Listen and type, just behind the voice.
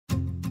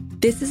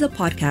This is a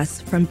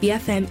podcast from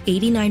BFM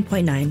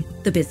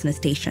 89.9, the business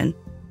station.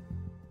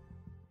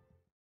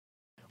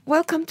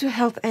 Welcome to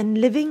Health and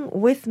Living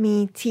with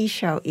me, T.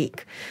 Shao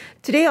Ik.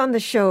 Today on the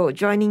show,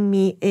 joining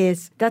me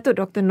is Datuk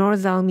Dr. Nor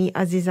Zalmi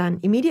Azizan,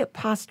 immediate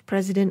past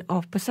president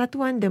of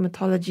Persatuan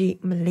Dermatologi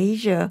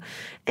Malaysia,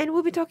 and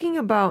we'll be talking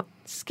about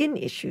skin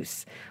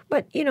issues.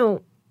 But,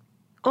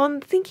 on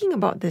thinking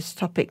about this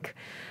topic,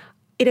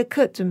 it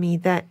occurred to me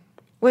that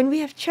when we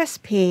have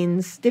chest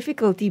pains,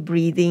 difficulty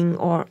breathing,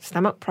 or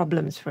stomach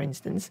problems, for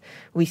instance,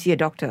 we see a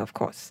doctor, of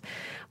course.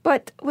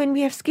 But when we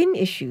have skin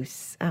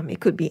issues, it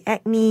could be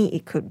acne,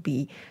 it could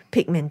be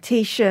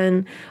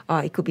pigmentation,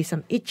 it could be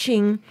some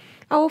itching.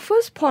 Our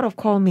first port of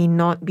call may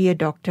not be a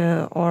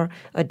doctor or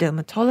a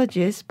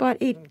dermatologist, but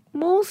it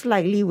most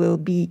likely will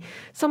be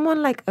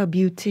someone like a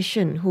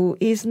beautician who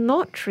is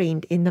not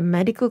trained in the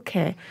medical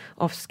care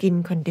of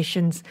skin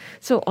conditions.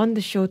 So on the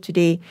show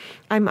today,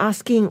 I'm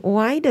asking,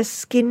 why does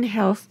skin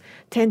health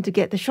tend to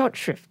get the short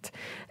shrift?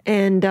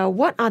 And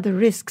what are the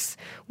risks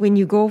when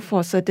you go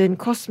for certain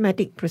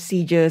cosmetic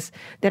procedures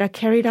that are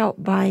carried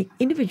out by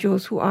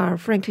individuals who are,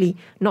 frankly,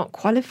 not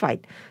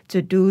qualified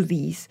to do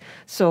these?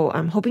 So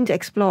I'm hoping to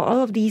explore all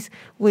of these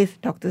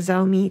with Dr.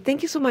 Zalmi.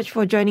 Thank you so much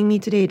for joining me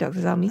today, Dr.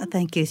 Zalmi.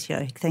 Thank you,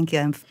 Sharik. Thank you.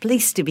 I'm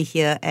pleased to be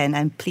here, and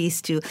I'm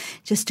pleased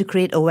to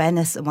create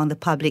awareness among the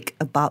public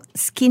about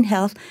skin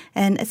health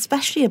and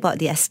especially about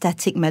the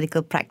aesthetic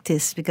medical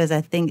practice, because I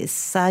think it's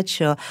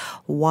such a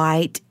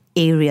wide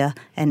area,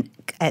 and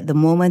at the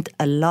moment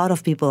a lot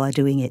of people are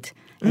doing it,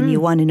 and you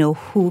want to know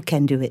who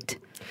can do it.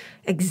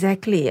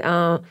 Exactly.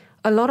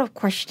 A lot of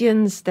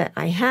questions that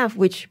I have,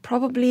 which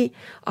probably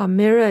are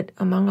mirrored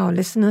among our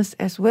listeners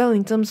as well,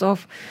 in terms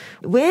of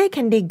where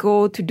can they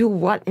go to do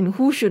what and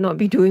who should not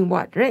be doing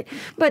what, right?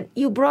 But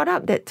you brought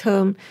up that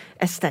term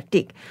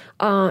aesthetic.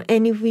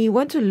 And if we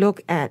want to look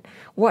at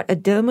what a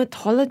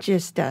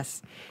dermatologist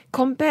does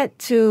compared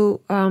to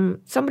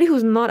somebody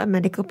who's not a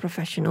medical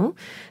professional,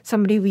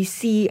 somebody we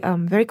see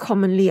very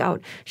commonly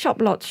out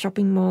shop lots,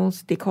 shopping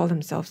malls, they call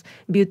themselves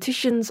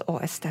beauticians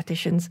or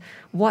aestheticians.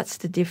 What's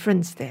the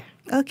difference there?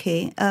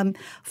 Okay.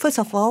 First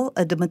of all,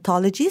 a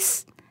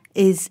dermatologist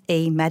is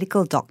a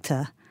medical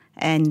doctor,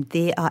 and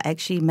they are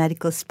actually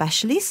medical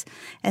specialists.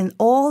 And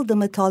all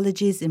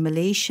dermatologists in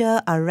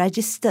Malaysia are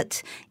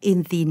registered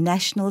in the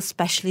National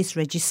Specialist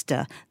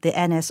Register, the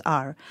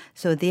NSR.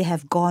 So they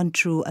have gone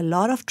through a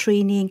lot of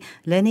training,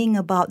 learning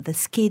about the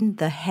skin,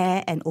 the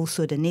hair, and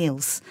also the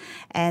nails.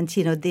 And,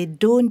 they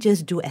don't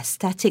just do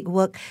aesthetic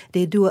work.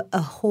 They do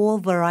a whole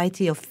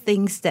variety of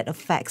things that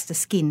affects the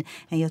skin.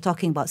 And you're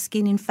talking about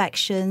skin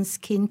infections,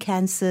 skin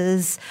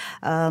cancers,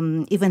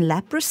 even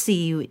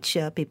leprosy, which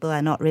people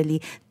are not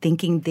really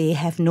thinking they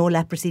have no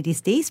leprosy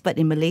these days, but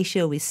in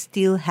Malaysia we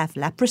still have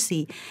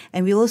leprosy.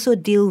 And we also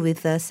deal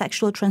with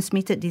sexual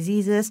transmitted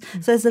diseases.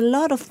 So there's a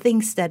lot of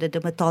things that a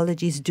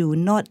dermatologist do,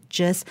 not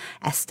just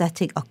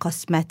aesthetic or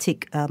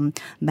cosmetic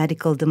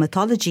medical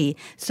dermatology.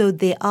 So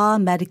they are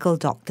medical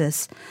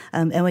doctors.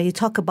 And when you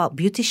talk about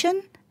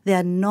beautician, they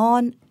are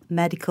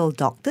non-medical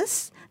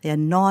doctors. They are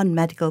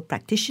non-medical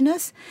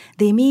practitioners.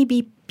 They may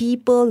be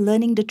people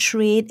learning the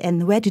trade.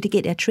 And where do they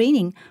get their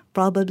training?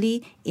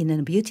 Probably in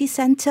a beauty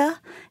center.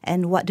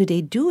 And what do?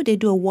 They do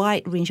a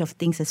wide range of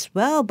things as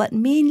well, but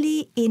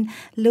mainly in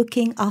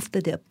looking after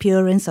the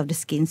appearance of the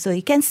skin. So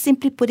you can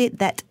simply put it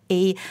that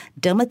a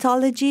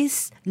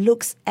dermatologist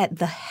looks at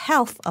the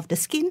health of the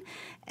skin,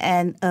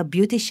 and a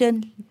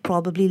beautician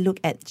probably look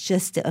at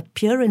just the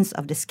appearance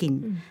of the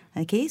skin.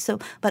 Okay,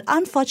 but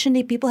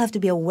unfortunately, people have to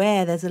be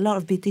aware there's a lot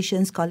of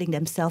beauticians calling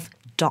themselves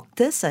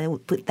doctors. I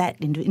would put that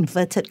into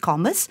inverted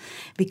commas,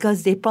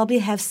 because they probably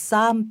have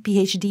some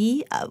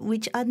PhD,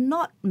 which are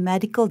not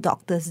medical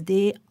doctors.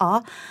 They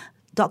are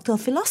doctor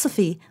of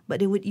philosophy, but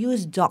they would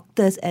use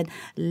doctors, and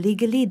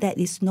legally that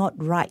is not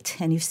right.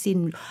 And you've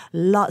seen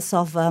lots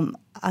of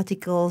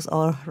articles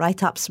or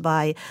write-ups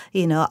by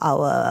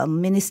our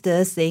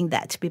ministers saying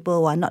that people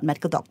who are not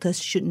medical doctors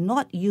should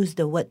not use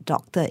the word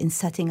doctor in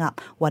setting up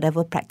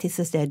whatever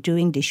practices they're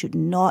doing. They should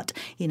not,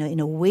 in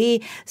a way,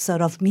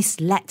 sort of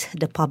mislead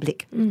the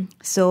public.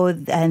 So,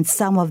 and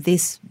some of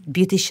these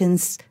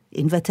beauticians,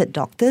 inverted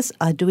doctors,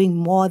 are doing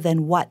more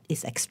than what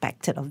is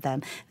expected of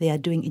them. They are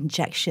doing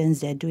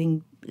injections, they're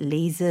doing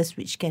lasers,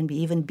 which can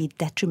even be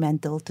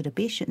detrimental to the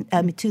patient,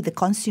 to the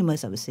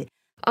consumers, I would say.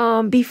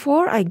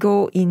 Before I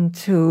go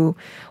into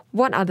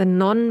what are the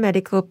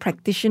non-medical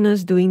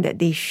practitioners doing that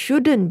they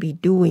shouldn't be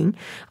doing,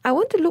 I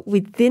want to look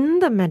within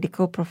the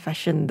medical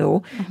profession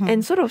though,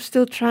 and sort of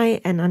still try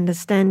and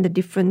understand the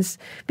difference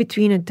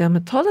between a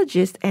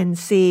dermatologist and,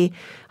 say,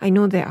 I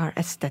know there are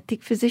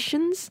aesthetic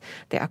physicians,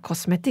 there are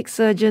cosmetic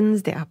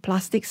surgeons, there are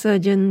plastic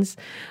surgeons.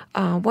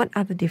 What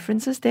are the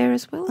differences there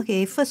as well?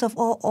 Okay, first of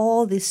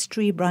all these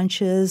three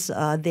branches,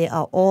 they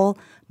are all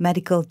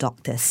medical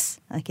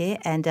doctors. Okay,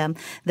 and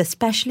the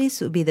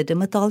specialists would be the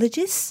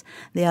dermatologists,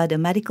 they are the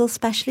medical medical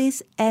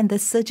specialist, and the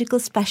surgical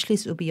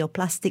specialist will be your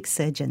plastic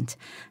surgeon.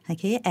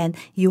 Okay, and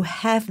you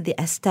have the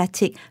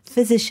aesthetic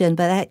physician,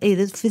 but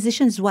the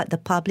physician is what the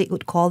public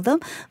would call them.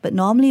 But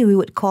normally we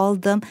would call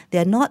them, they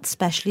are not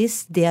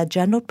specialists, they are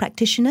general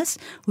practitioners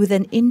with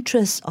an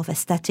interest of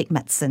aesthetic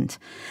medicine.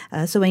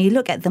 So when you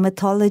look at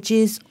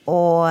dermatologists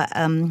or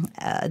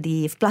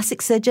the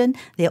plastic surgeon,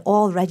 they're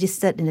all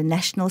registered in the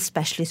National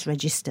Specialist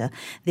Register.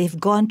 They've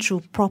gone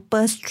through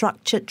proper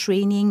structured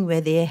training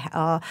where they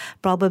are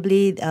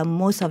probably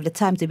most of the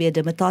time to be a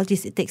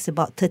dermatologist, it takes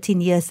about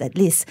 13 years at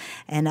least.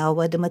 And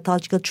our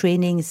dermatological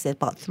training is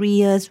about 3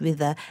 years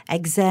with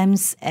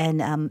exams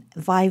and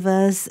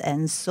vivas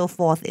and so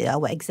forth.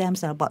 Our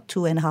exams are about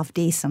 2.5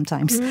 days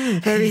sometimes.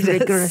 Very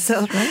rigorous.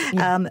 So, right?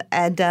 Yeah.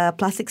 and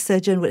plastic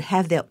surgeon would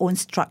have their own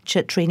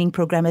structured training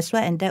program as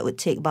well, and that would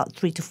take about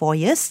 3 to 4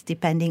 years,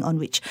 depending on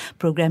which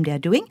program they are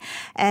doing.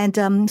 And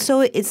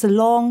so it's a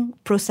long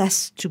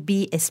process to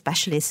be a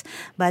specialist.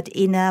 But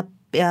in a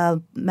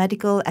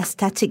medical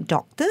aesthetic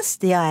doctors,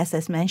 they are, as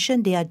I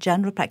mentioned, they are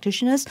general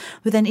practitioners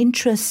with an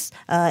interest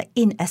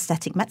in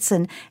aesthetic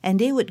medicine, and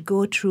they would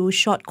go through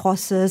short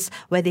courses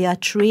where they are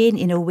trained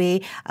in a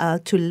way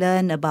to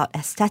learn about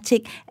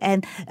aesthetic,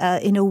 and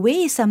in a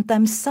way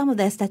sometimes some of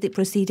the aesthetic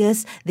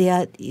procedures they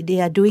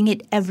are doing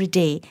it every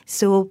day.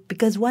 So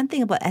because one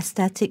thing about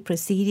aesthetic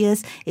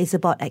procedures is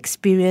about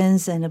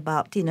experience and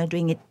about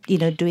doing it,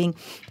 doing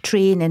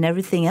train and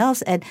everything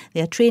else, and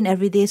they are trained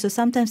every day, so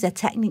sometimes their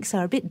techniques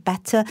are a bit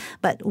better.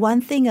 But one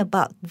thing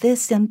about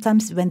this,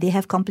 sometimes when they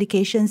have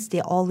complications,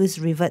 they always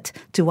revert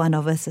to one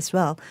of us as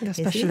well. The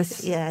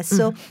specialists. Yeah.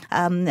 So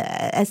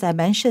as I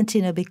mentioned,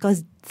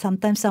 because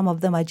sometimes some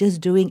of them are just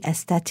doing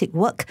aesthetic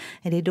work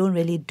and they don't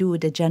really do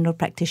the general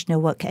practitioner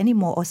work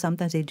anymore, or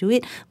sometimes they do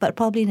it, but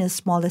probably in a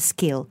smaller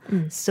scale.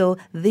 So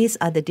these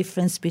are the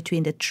difference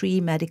between the three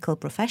medical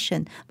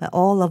profession, but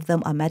all of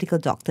them are medical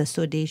doctors,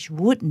 so they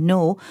would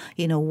know,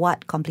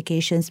 what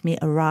complications may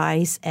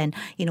arise and,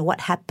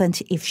 what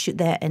happens if should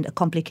there and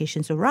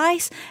complications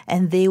arise,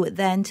 and they would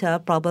then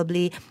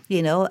probably,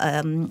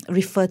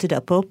 refer to the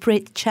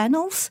appropriate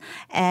channels.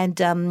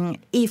 And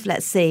if,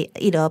 let's say,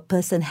 a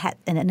person had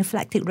an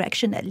anaphylactic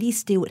reaction, at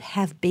least they would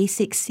have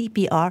basic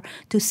CPR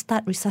to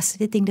start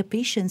resuscitating the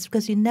patients,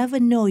 because you never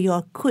know,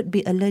 you could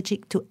be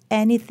allergic to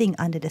anything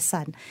under the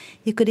sun.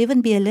 You could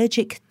even be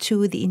allergic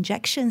to the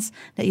injections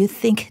that you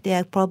think they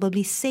are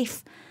probably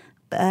safe.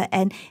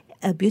 And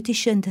a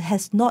beautician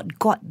has not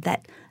got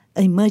that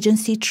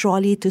emergency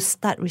trolley to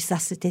start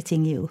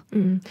resuscitating you.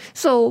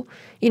 So,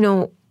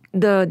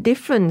 the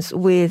difference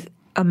with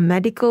a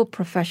medical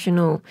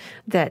professional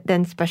that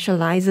then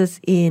specializes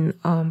in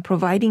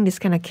providing this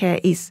kind of care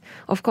is,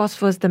 of course,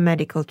 first the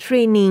medical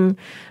training,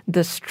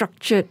 the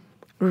structured,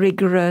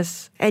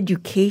 rigorous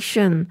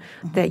education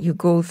that you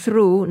go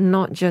through,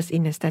 not just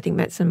in aesthetic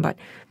medicine, but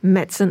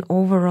medicine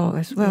overall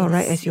as well,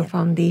 right, as your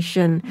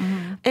foundation.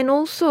 And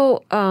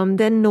also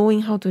then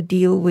knowing how to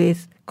deal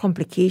with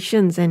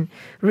complications and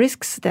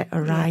risks that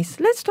arise.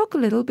 Let's talk a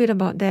little bit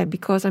about that,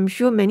 because I'm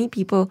sure many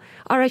people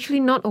are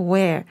actually not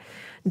aware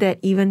that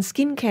even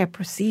skincare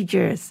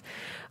procedures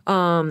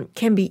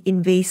can be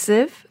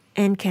invasive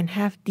and can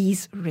have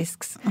these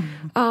risks.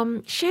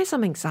 Share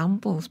some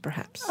examples,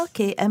 perhaps.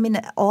 Okay.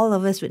 All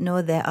of us would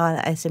know there are,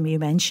 as you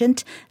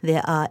mentioned,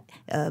 there are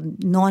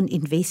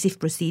non-invasive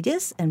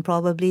procedures, and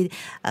probably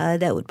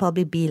that would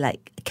probably be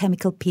like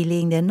chemical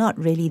peeling. They're not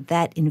really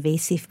that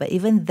invasive, but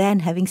even then,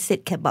 having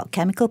said about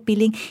chemical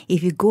peeling,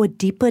 if you go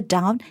deeper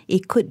down,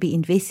 it could be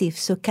invasive.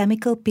 So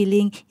chemical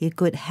peeling, you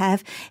could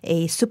have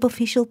a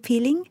superficial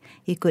peeling,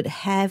 you could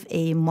have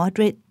a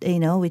moderate,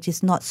 which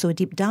is not so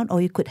deep down,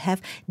 or you could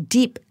have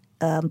deep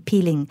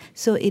peeling.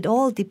 So it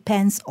all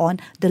depends on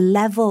the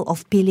level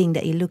of peeling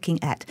that you're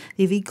looking at.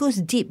 If it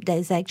goes deep, that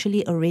is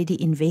actually already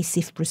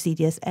invasive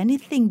procedures.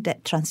 Anything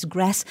that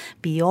transgress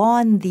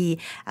beyond the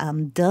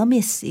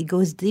dermis, it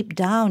goes deep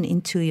down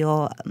into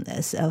your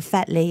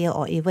fat layer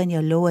or even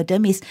your lower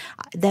dermis,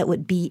 that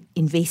would be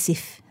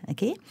invasive.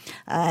 Okay,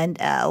 and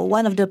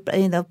one of the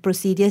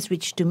procedures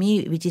which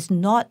is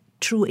not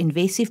true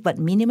invasive but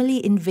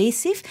minimally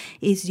invasive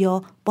is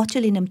your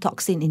botulinum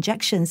toxin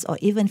injections or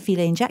even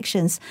filler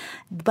injections,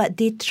 but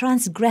they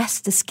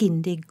transgress the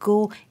skin. They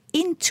go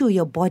into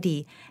your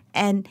body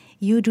and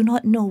you do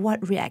not know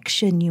what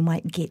reaction you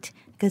might get,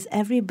 because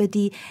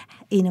everybody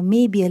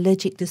may be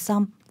allergic to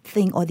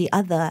something or the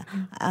other.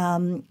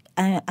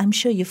 I'm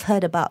sure you've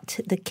heard about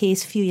the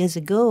case a few years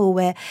ago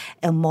where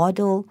a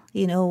model,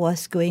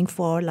 was going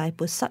for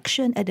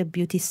liposuction at a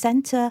beauty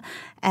center,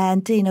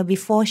 and,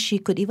 before she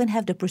could even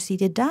have the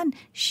procedure done,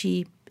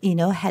 she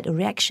had a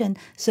reaction.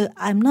 So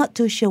I'm not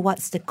too sure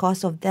what's the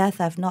cause of death.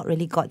 I've not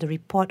really got the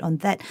report on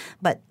that.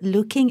 But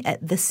looking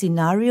at the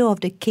scenario of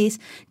the case,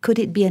 could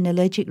it be an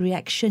allergic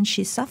reaction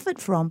she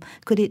suffered from?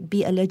 Could it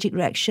be allergic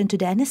reaction to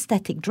the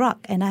anesthetic drug?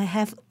 And I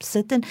have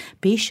certain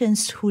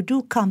patients who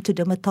do come to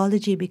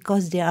dermatology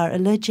because they are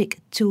allergic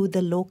to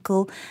the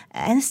local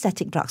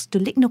anesthetic drugs, to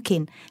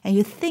lignocaine. And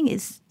you think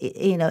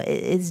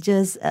it's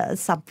just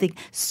something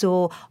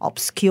so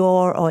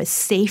obscure or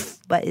safe,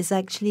 but it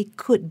actually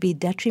could be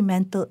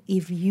detrimental example,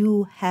 if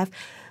you have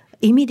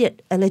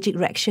immediate allergic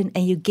reaction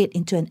and you get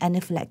into an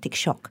anaphylactic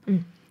shock.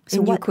 So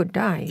and you could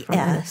die from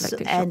anaphylactic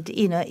shock. And,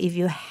 if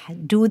you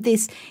do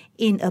this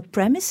in a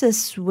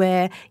premises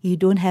where you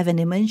don't have an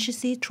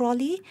emergency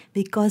trolley,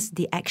 because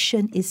the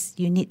action is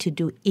you need to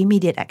do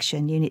immediate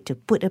action. You need to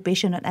put a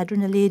patient on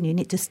adrenaline. You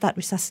need to start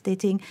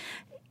resuscitating.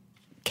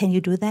 Can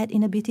you do that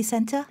in a beauty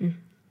center?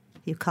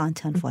 You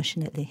can't,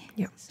 unfortunately.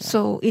 Yeah.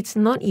 So it's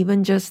not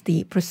even just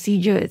the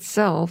procedure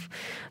itself.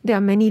 There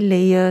are many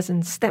layers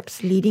and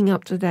steps leading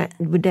up to that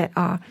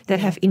that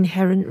have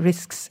inherent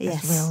risks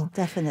as well. Yes,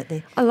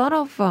 definitely. A lot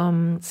of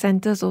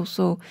centers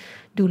also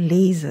do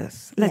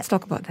lasers. Let's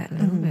talk about that a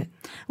little bit.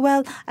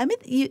 Well, I mean,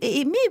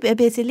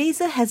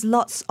 laser has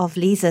lots of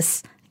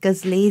lasers,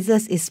 because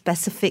lasers is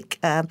specific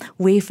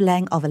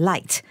wavelength of a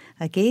light.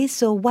 Okay,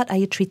 so what are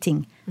you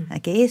treating?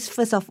 Okay,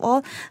 first of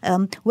all,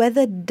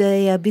 whether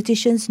the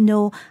beauticians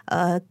know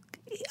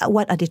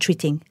what are they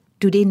treating.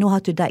 Do they know how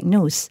to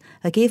diagnose?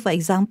 Okay, for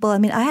example,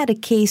 I had a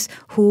case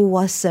who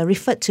was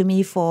referred to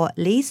me for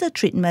laser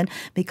treatment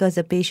because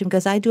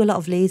I do a lot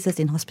of lasers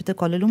in Hospital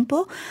Kuala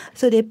Lumpur.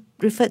 So they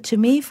referred to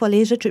me for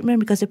laser treatment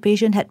because the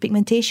patient had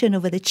pigmentation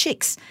over the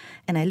cheeks.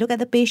 And I look at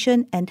the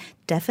patient, and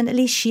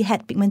definitely she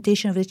had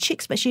pigmentation over the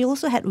cheeks, but she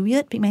also had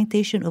weird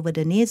pigmentation over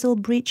the nasal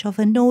bridge of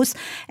her nose,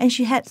 and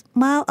she had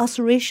mild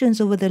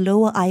ulcerations over the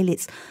lower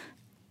eyelids.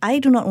 I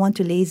do not want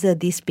to laser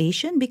this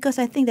patient because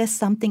I think there's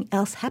something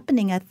else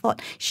happening. I thought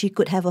she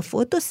could have a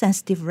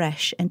photosensitive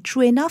rash. And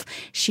true enough,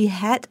 she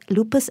had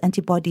lupus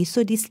antibodies.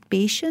 So this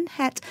patient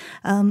had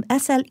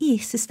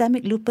SLE,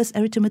 systemic lupus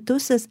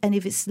erythematosus. And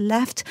if it's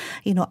left,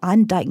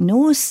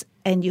 undiagnosed,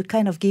 and you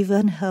kind of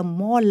given her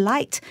more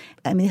light,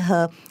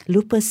 her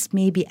lupus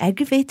may be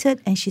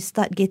aggravated, and she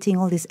start getting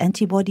all this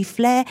antibody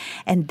flare,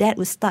 and that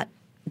would start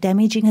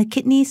damaging her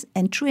kidneys.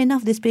 And true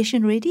enough, this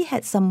patient already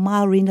had some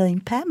mild renal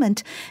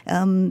impairment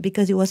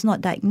because it was not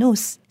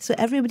diagnosed. So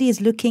everybody is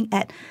looking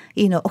at,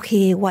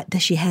 okay, what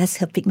does she has,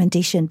 her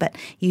pigmentation, but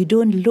you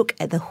don't look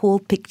at the whole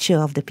picture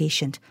of the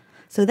patient.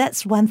 So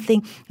that's one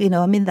thing,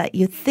 that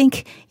you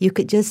think you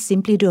could just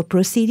simply do a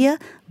procedure,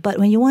 but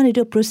when you want to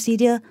do a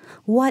procedure,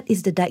 what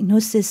is the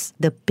diagnosis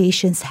the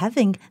patient's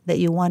having that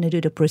you want to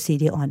do the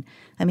procedure on?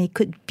 It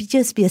could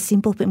just be a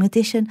simple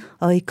pigmentation,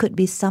 or it could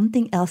be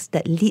something else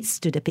that leads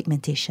to the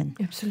pigmentation.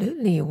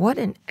 Absolutely. What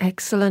an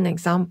excellent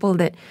example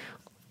that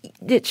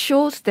it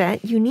shows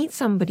that you need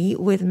somebody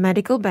with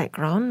medical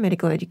background,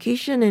 medical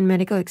education, and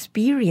medical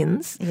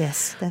experience.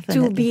 Yes,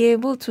 definitely. To be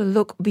able to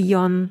look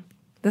beyond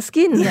the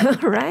skin,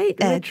 right?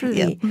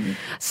 Literally.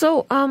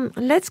 So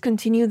let's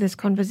continue this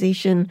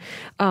conversation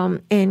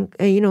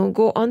and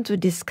go on to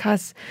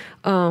discuss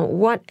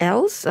what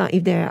else,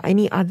 if there are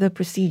any other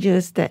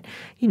procedures that,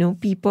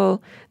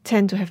 people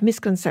tend to have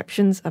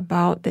misconceptions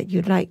about that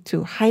you'd like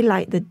to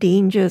highlight the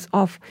dangers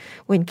of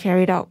when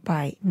carried out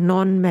by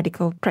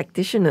non-medical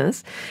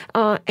practitioners.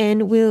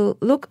 And we'll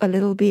look a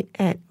little bit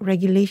at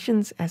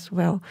regulations as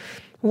well.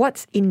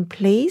 What's in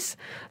place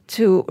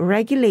to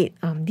regulate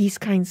these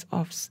kinds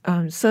of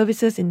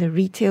services in the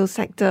retail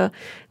sector?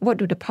 What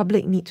do the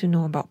public need to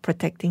know about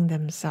protecting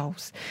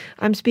themselves?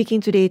 I'm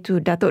speaking today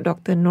to Datuk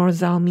Dr. Nor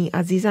Zalmi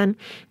Azizan,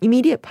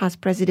 immediate past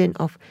president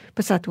of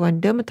Persatuan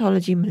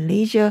Dermatology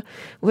Malaysia.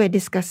 We're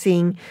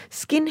discussing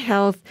skin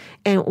health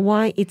and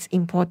why it's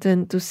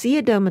important to see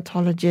a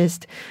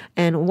dermatologist,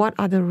 and what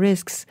are the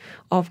risks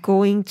of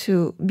going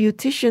to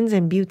beauticians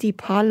and beauty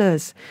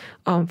parlors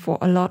for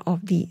a lot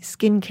of the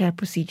skincare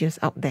procedures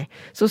out there.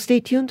 So stay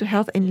tuned to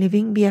Health and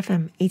Living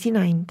BFM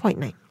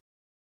 89.9.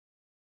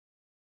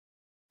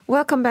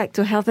 Welcome back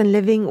to Health and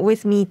Living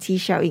with me, T.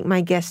 Xiao Ik.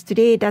 My guest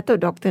today, Datuk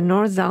Dr.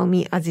 Nor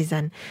Zalmi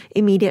Azizan,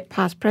 immediate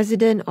past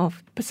president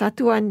of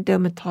Persatuan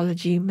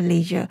Dermatology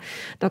Malaysia.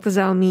 Dr.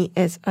 Zalmi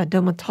is a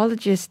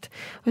dermatologist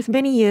with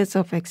many years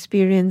of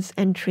experience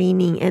and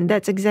training, and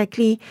that's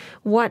exactly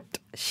what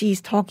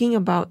she's talking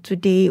about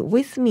today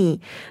with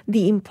me.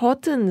 The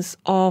importance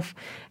of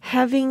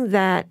having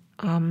that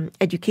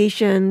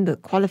education, the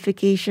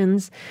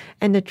qualifications,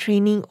 and the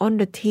training on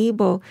the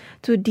table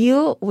to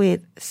deal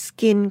with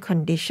skin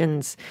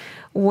conditions,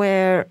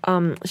 where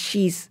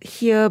she's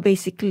here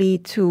basically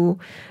to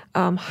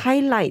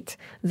highlight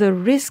the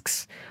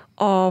risks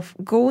of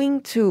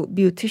going to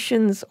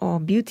beauticians or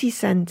beauty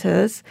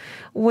centers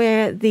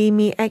where they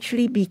may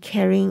actually be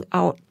carrying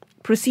out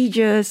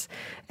procedures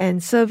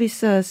and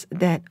services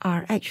that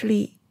are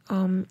actually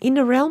in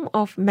the realm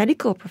of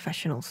medical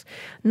professionals,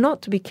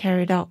 not to be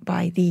carried out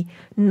by the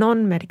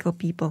non-medical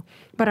people.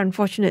 But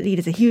unfortunately,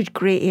 there's a huge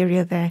grey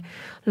area there.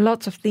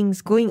 Lots of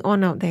things going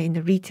on out there in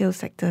the retail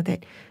sector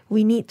that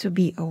we need to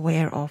be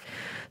aware of.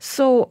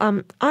 So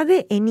are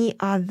there any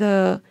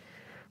other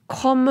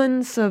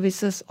common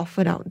services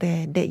offered out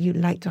there that you'd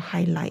like to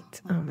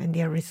highlight and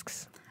their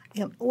risks?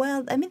 Yeah,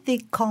 well,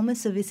 the common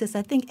services,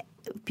 I think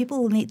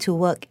people need to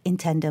work in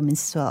tandem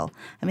as well.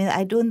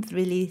 I don't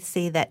really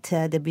say that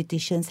the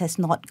beauticians has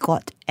not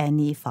got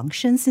any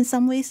functions in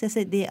some ways. I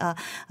said they are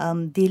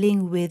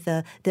dealing with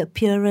the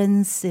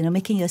appearance,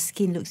 making your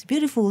skin looks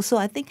beautiful. So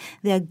I think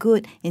they are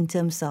good in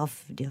terms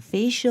of your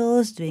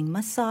facials, doing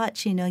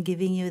massage,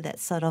 giving you that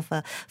sort of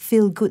a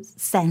feel-good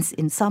sense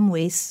in some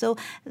ways. So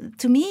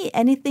to me,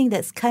 anything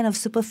that's kind of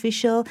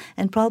superficial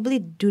and probably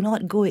do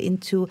not go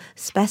into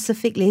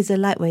specific laser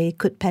light where it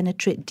could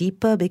penetrate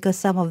deeper, because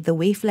some of the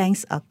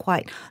wavelengths are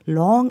quite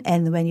long,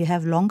 and when you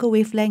have longer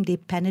wavelength, they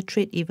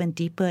penetrate even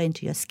deeper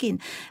into your skin.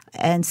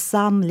 And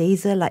some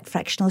laser, like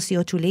fractional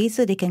CO2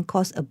 laser, they can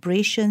cause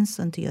abrasions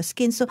onto your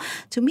skin. So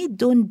to me,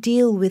 don't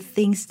deal with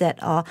things that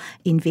are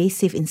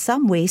invasive in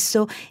some ways.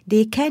 So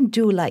they can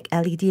do like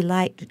LED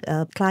light.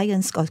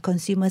 Clients or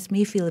consumers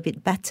may feel a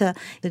bit better.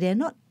 So they're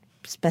not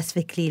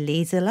specifically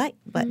laser light,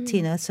 but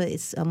so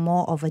it's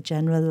more of a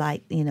general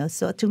light,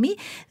 So to me,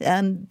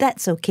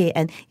 that's okay.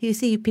 And you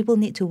see, people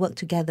need to work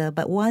together.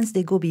 But once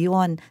they go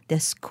beyond their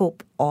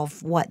scope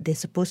of what they're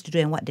supposed to do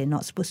and what they're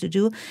not supposed to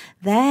do,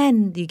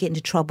 then you get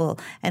into trouble.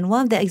 And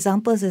one of the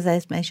examples, as I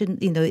mentioned,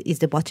 is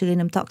the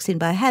botulinum toxin.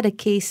 But I had a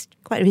case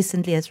quite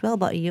recently as well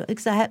about you.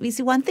 You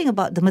see, one thing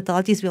about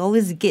dermatologists, we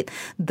always get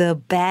the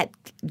bad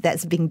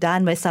that's being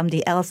done by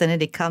somebody else, and then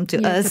they come to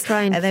us,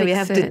 and then we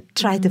have to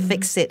try to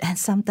fix it. And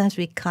sometimes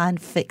we can't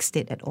fix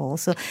it at all.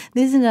 So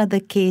this is another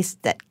case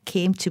that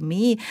came to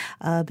me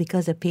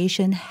because a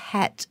patient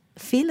had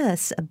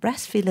fillers,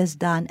 breast fillers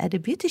done at a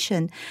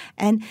beautician.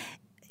 And,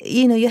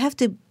 you have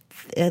to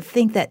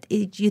think that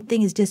you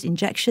think it's just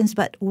injections,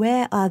 but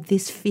where are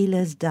these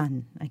fillers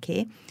done,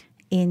 okay?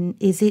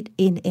 Is it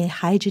in a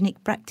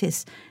hygienic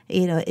practice?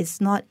 It's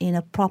not in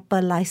a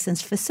proper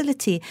licensed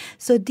facility.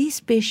 So this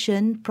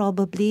patient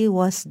probably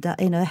was,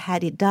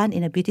 had it done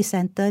in a beauty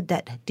center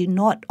that did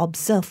not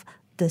observe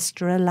the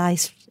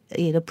sterilized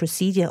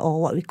procedure,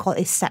 or what we call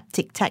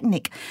aseptic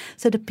technique.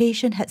 So the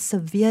patient had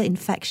severe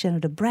infection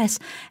of the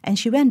breast, and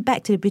she went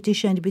back to the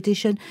beautician. The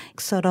beautician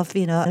sort of,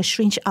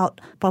 shrinked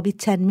out probably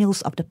 10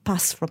 mils of the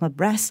pus from her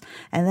breast,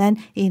 and then,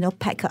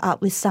 pack her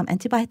up with some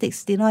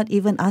antibiotics. Did not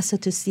even ask her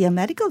to see a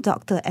medical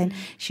doctor, and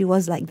she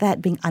was like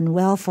that, being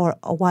unwell for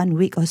 1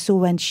 week or so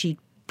when she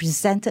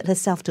presented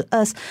herself to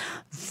us,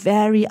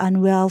 very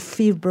unwell,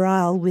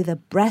 febrile, with a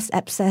breast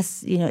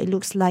abscess. It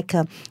looks like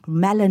a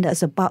melon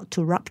that's about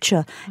to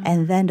rupture.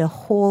 And then the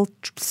whole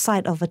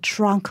side of her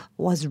trunk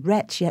was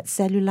red. She had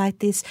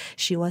cellulitis.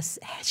 She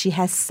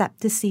has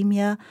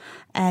septicemia.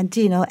 And,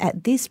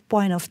 at this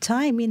point of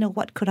time,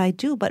 what could I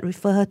do but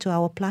refer her to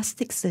our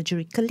plastic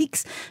surgery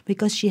colleagues,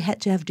 because she had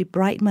to have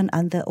debridement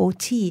under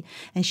OT.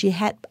 And she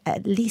had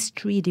at least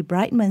 3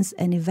 debridements,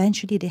 and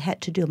eventually they had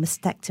to do a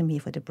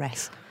mastectomy for the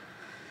breast.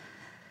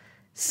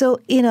 So,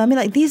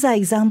 these are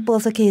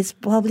examples. Okay, it's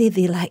probably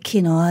the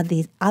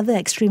other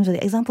extremes of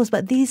the examples,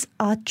 but these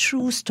are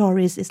true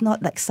stories. It's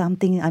not like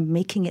something I'm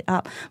making it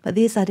up, but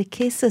these are the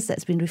cases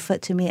that's been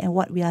referred to me and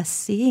what we are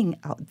seeing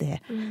out there.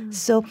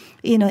 So,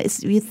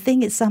 we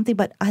think it's something,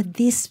 but are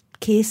these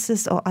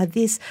cases or are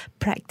these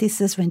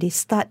practices, when they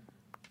start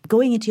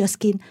going into your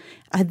skin,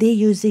 are they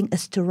using a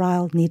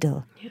sterile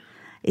needle? Yeah.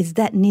 Is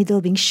that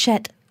needle being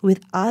shed with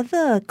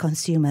other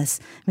consumers?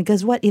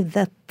 Because what if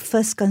the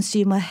first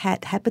consumer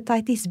had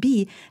hepatitis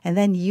B, and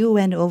then you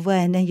went over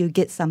and then you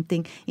get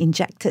something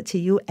injected to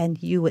you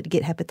and you would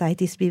get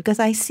hepatitis B? Because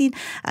I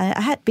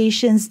had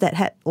patients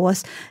that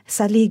was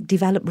suddenly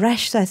developed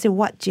rash. So I said,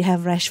 what do you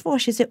have rash for?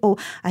 She said,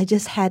 I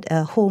just had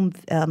a home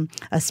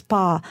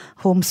spa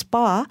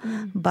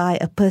by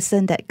a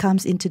person that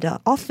comes into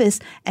the office,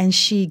 and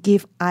she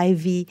gave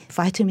IV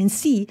vitamin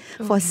C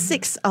for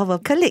 6 of her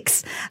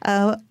colleagues.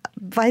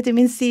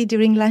 Vitamin C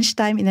during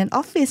lunchtime in an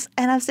office.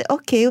 And I said,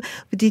 okay,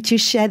 did you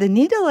share the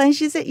needle? And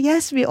she said,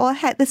 yes, we all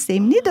had the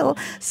same needle.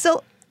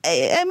 So,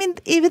 if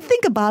you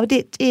think about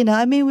it,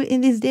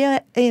 in this day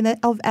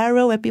of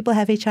era where people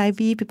have HIV,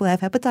 people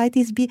have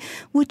hepatitis B,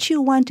 would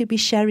you want to be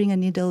sharing a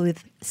needle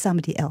with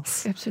somebody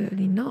else?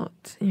 Absolutely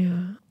not.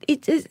 Yeah.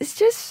 It's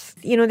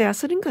just, there are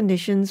certain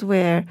conditions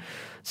where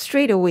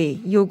straight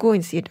away you'll go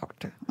and see a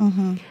doctor.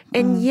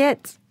 And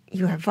yet,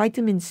 you have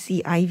vitamin C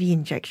IV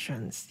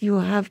injections. You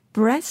have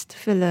breast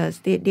fillers.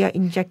 They are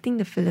injecting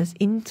the fillers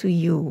into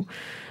you.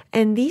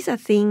 And these are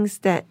things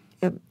that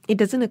it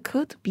doesn't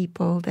occur to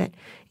people that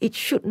it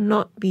should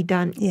not be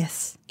done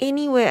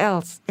anywhere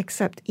else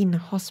except in a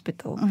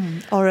hospital.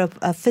 Or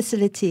a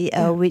facility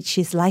which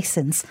is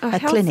licensed, a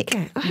clinic.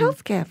 A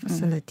healthcare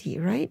facility,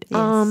 right?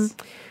 Yes.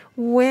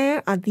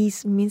 Where are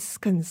these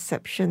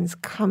misconceptions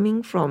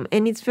coming from?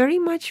 And it's very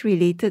much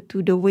related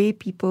to the way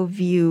people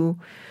view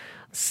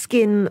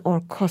skin or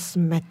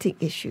cosmetic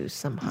issues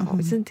somehow,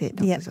 isn't it,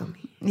 Dr.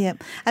 Zalmi? Yeah.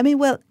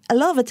 A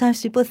lot of the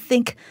times people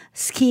think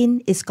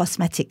skin is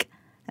cosmetic.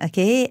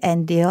 Okay,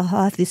 and they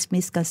have this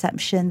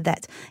misconception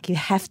that you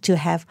have to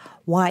have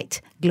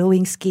white,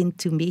 glowing skin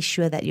to be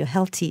sure that you're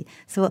healthy.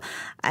 So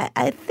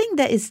I think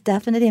that is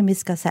definitely a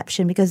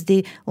misconception, because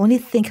they only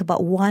think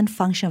about one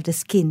function of the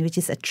skin, which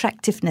is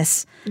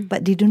attractiveness,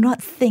 but they do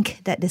not think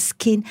that the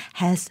skin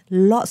has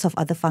lots of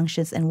other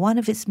functions. And one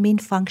of its main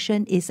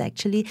function is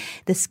actually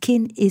the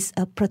skin is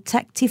a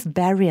protective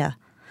barrier.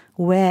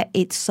 where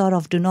it sort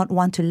of do not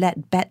want to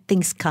let bad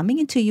things coming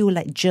into you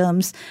like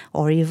germs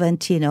or even,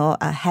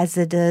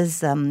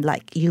 hazardous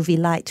like UV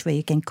light where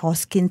you can cause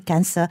skin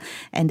cancer.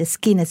 And the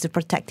skin is a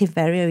protective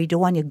barrier. You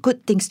don't want your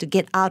good things to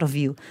get out of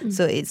you.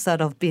 So it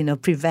sort of,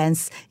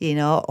 prevents,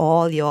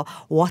 all your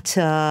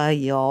water,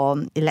 your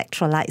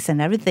electrolytes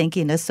and everything,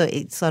 so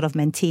it sort of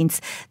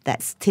maintains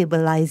that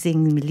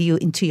stabilizing milieu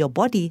into your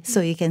body.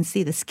 So you can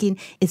see the skin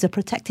is a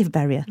protective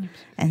barrier.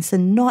 And so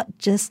not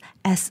just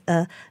as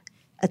a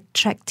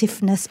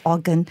attractiveness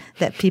organ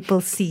that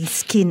people see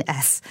skin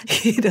as,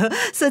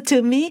 So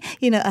to me,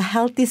 a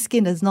healthy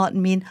skin does not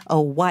mean a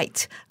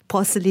white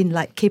porcelain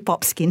like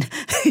K-pop skin.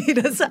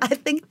 So I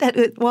think that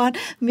is one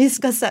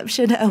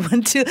misconception that I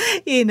want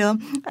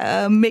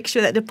to, make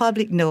sure that the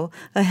public know.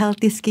 A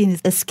healthy skin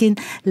is a skin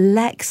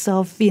lacks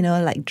of,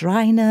 like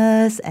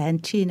dryness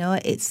and,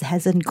 it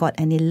hasn't got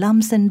any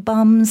lumps and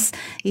bumps,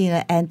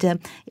 and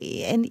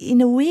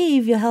in a way,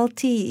 if you're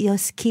healthy, your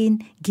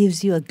skin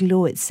gives you a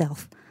glow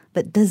itself.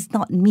 But does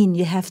not mean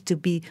you have to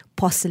be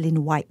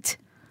porcelain white.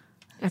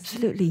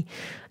 Absolutely.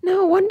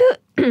 Now, I wonder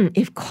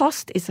if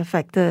cost is a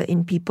factor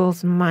in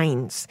people's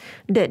minds,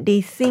 that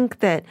they think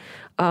that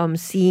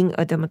seeing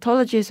a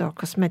dermatologist or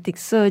cosmetic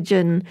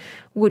surgeon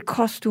would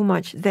cost too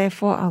much,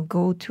 therefore I'll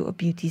go to a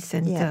beauty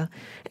center.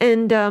 Yeah.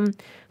 And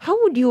how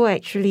would you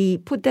actually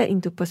put that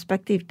into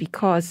perspective?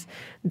 Because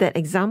that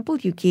example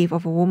you gave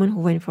of a woman who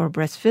went for a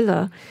breast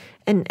filler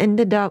and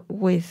ended up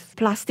with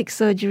plastic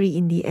surgery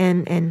in the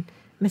end and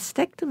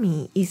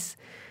mastectomy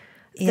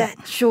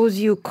that shows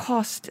you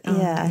cost.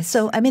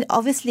 So,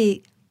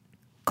 obviously,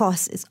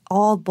 cost is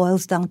all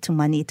boils down to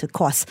money, to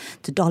cost,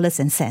 to dollars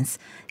and cents.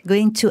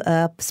 Going to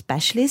a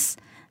specialist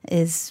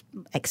is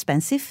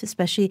expensive,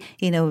 especially,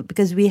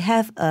 because we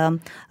have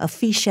a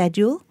fee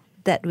schedule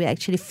that we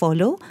actually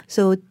follow.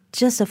 So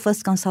just a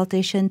first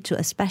consultation to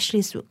a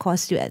specialist would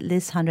cost you at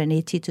least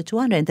 180 to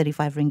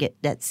 235 ringgit.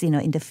 That's,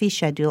 in the fee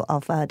schedule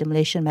of the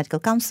Malaysian Medical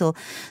Council.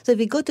 So if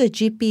you go to a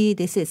GP,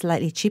 they say it's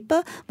slightly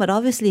cheaper. But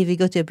obviously, if you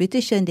go to a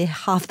beautician, they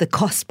halve the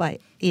cost by,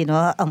 a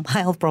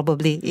mile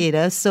probably,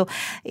 So,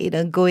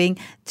 going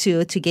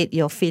to get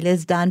your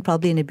fillers done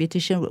probably in a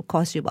beautician would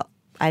cost you about,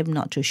 I'm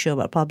not too sure,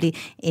 but probably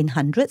in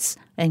hundreds.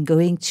 And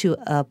going to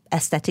a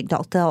aesthetic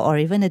doctor or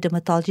even a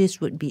dermatologist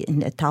would be in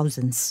the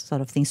thousands sort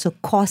of thing. So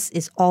cost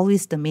is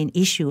always the main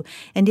issue.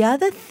 And the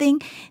other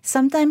thing,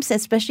 sometimes,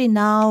 especially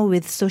now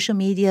with social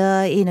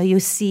media,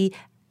 you see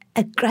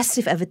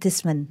aggressive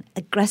advertisement,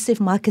 aggressive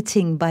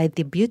marketing by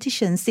the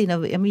beauticians.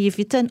 If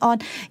you turn on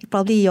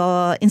probably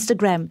your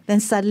Instagram,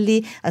 then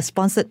suddenly a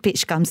sponsored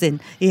page comes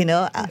in,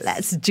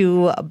 let's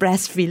do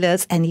breast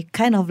fillers, and you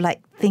kind of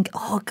like think,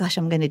 oh gosh,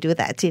 I'm going to do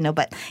that,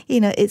 but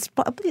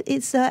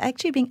it's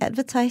actually being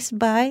advertised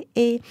by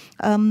a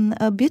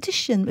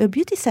beautician, a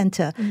beauty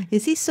center. You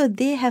see, so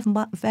they have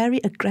very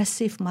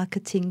aggressive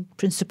marketing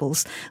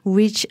principles,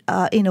 which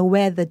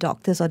where the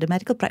doctors or the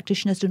medical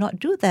practitioners do not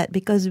do that,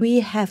 because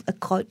we have a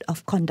code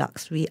of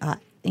conduct. We are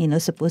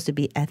supposed to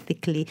be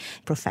ethically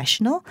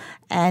professional,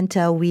 and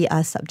we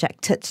are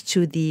subjected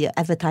to the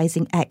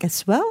Advertising Act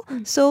as well.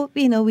 So,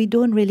 we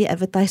don't really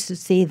advertise to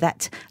say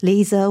that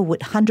laser would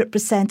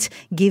 100%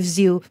 gives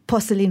you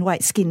porcelain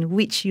white skin,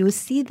 which you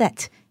see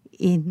that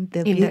in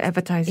the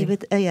advertising.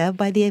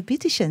 By the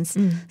beauticians.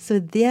 So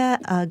they are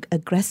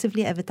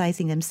aggressively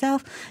advertising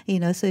themselves.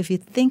 So if you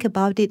think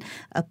about it,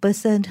 a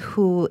person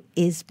who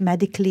is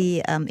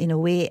medically, in a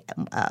way,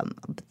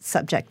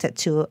 subjected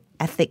to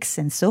ethics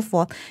and so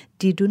forth,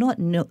 they do not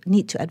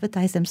need to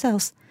advertise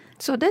themselves.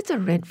 So that's a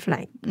red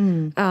flag.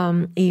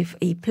 If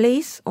a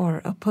place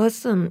or a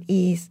person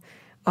is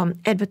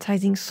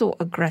advertising so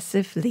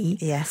aggressively,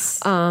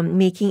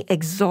 making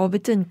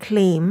exorbitant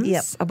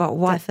claims about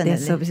what their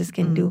services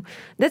can do,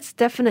 that's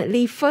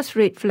definitely first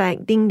red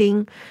flag. Ding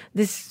ding,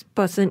 this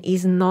person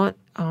is not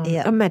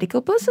a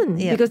medical person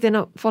because they're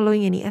not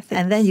following any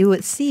ethics. And then you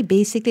would see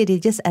basically they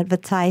just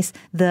advertise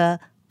the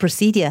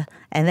procedure,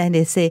 and then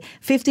they say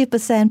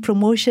 50%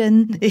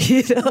 promotion,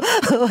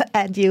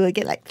 and you will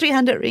get like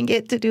 300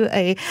 ringgit to do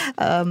a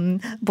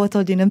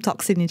botulinum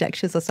toxin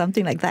injections or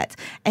something like that.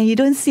 And you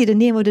don't see the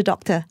name of the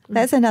doctor.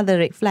 That's another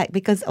red flag,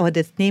 or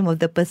the name of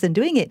the person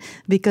doing it,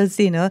 because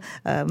they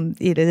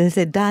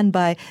say done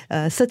by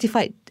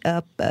certified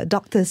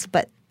doctors,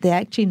 but they're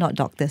actually not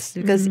doctors,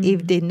 because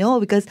if they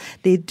know, because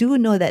they do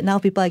know that now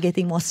people are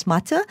getting more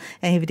smarter,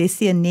 and if they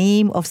see a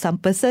name of some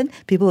person,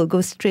 people will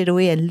go straight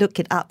away and look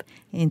it up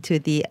into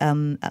the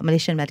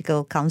Malaysian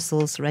Medical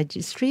Council's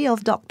registry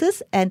of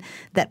doctors, and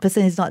that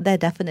person is not there,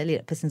 definitely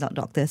that person is not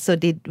doctor. So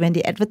when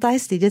they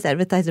advertise, they just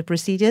advertise the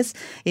procedures,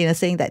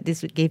 saying that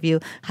this would give you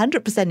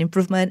 100%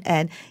 improvement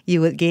and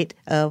you would get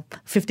a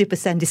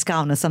 50%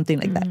 discount or something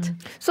like that.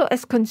 So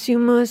as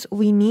consumers,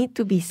 we need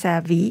to be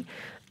savvy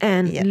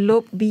and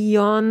look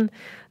beyond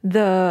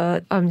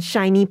the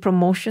shiny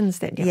promotions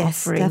that they're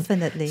offering. Yes,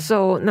 definitely.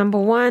 So number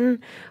one,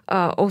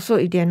 also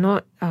if they're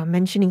not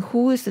mentioning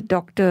who is the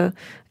doctor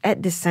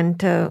at the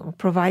center or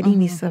providing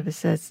these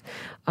services,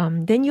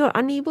 then you're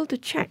unable to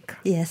check.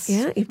 Yes.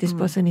 Yeah, if this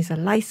person is a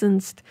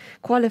licensed,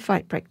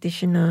 qualified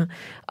practitioner.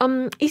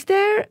 Is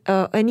there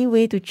any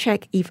way to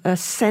check if a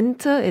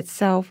center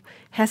itself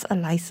has a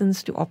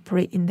license to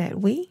operate in that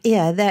way?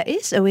 Yeah, there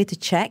is a way to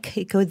check.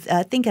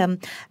 I think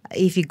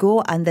if you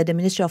go under the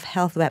Ministry of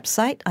Health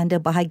website, under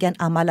Bahagian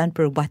Amalan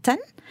Perubatan,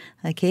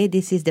 okay,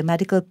 this is the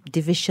medical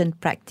division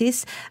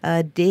practice.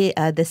 The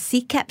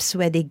CCAPs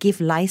where they give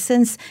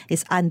license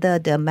is under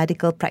the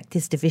medical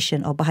practice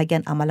division or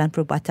Bahagian Amalan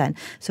Perubatan.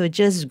 So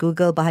just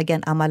Google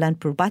Bahagian Amalan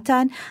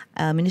Perubatan,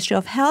 Ministry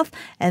of Health,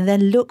 and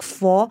then look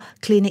for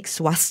Klinik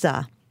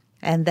Swasta.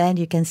 And then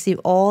you can see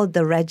all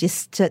the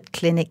registered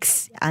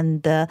clinics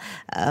under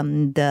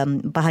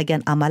the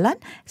Bahagian Amalan.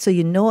 So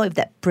you know if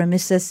that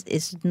premises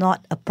is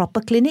not a proper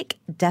clinic,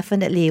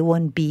 definitely it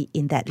won't be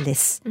in that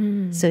list.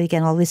 So you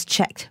can always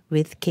check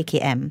with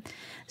KKM.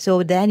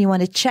 So then you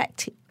want to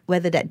check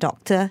whether that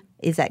doctor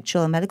is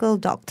actual medical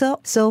doctor.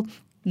 So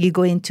you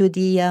go into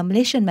the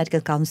Malaysian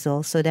Medical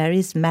Council. So there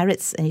is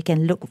merits and you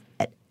can look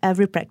at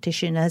every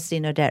practitioner's,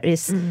 there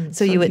is.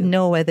 So you would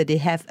know whether they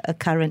have a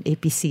current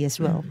APC as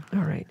well.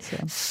 All right.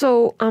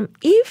 So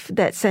if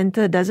that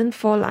center doesn't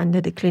fall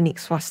under the Klinik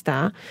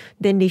Swasta,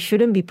 then they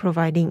shouldn't be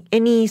providing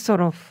any sort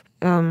of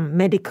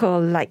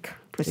medical-like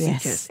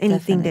procedures. Yes,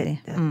 anything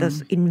definitely.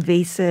 that's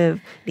invasive,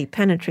 they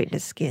penetrate the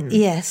skin.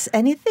 Yes,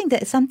 anything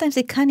that sometimes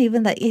they can't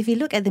even, if you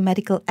look at the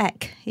Medical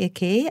Act,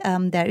 okay,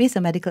 there is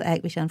a Medical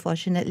Act, which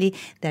unfortunately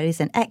there is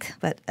an act,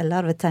 but a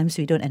lot of the times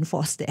we don't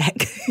enforce the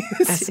act.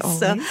 As So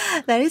always.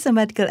 there is a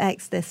Medical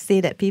Act that say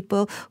that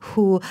people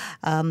who,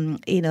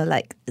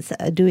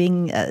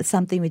 doing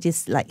something which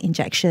is like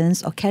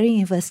injections or carrying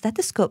even a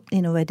stethoscope,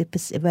 where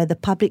the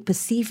public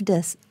perceive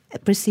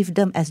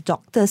them as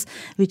doctors,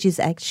 which is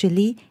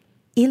actually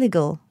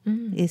illegal,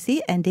 you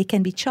see, and they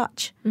can be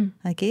charged.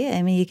 Okay,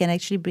 I mean, you can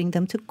actually bring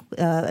them to,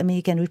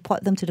 you can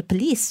report them to the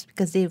police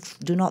because they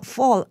do not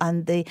fall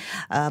under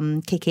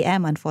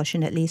KKM,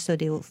 unfortunately, so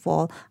they will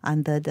fall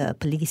under the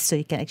police. So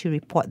you can actually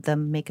report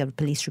them, make a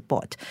police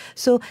report.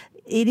 So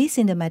it is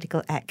in the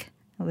Medical Act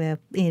where,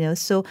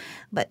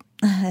 but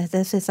as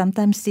I said,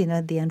 sometimes,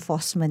 the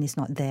enforcement is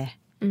not there.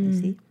 You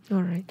see?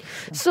 All right.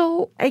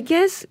 So I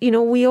guess,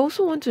 we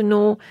also want to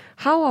know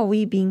how are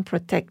we being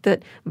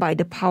protected by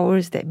the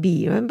powers that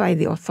be, by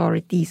the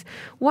authorities?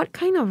 What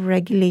kind of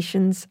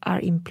regulations are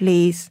in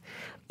place?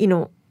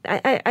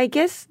 I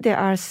guess there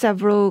are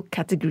several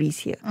categories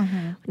here.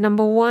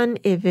 Number one,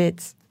 if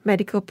it's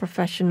medical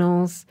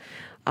professionals,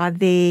 are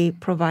they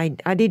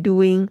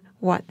doing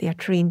what they are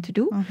trained to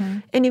do?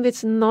 And if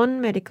it's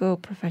non-medical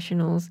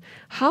professionals,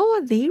 how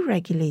are they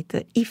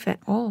regulated, if at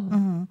all?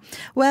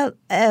 Well,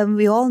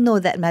 we all know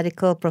that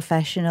medical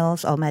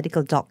professionals or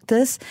medical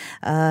doctors,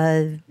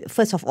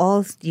 first of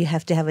all, you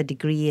have to have a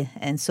degree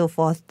and so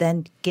forth,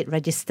 then get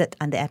registered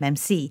under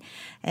MMC.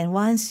 And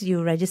once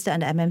you register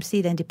under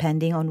MMC, then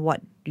depending on what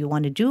you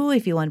want to do,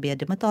 if you want to be a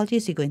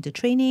dermatologist, you go into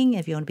training.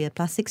 If you want to be a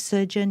plastic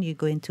surgeon, you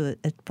go into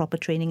a proper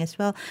training as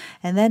well.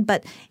 And then,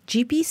 but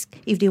GPs,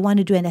 if they want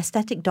to do an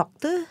aesthetic doctor,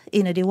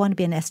 they want to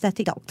be an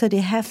aesthetic doctor, they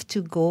have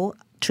to go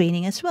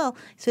training as well.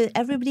 So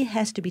everybody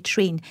has to be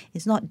trained.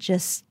 It's not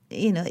just,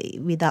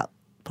 without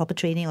proper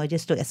training or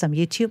just look at some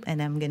YouTube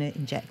and I'm going to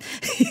inject.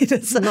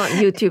 So, not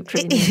YouTube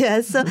training.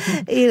 Yeah, so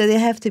they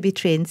have to be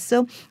trained.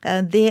 So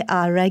they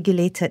are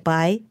regulated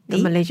by the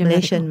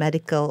Malaysian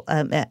Medical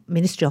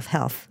Ministry of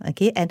Health.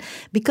 Okay, and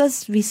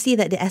because we see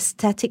that the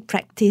aesthetic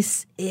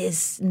practice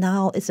is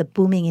a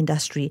booming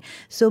industry,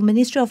 so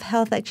Ministry of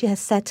Health actually has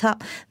set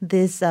up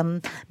this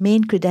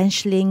main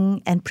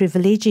credentialing and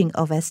privileging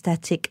of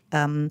aesthetic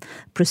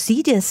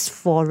procedures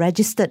for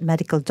registered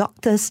medical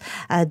doctors.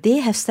 They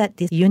have set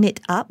this unit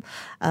up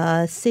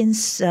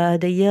since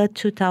the year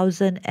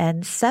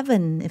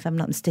 2007, if I'm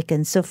not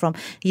mistaken. So from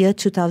year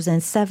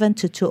 2007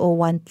 to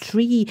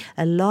 2013,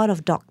 a lot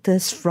of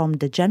doctors from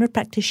the general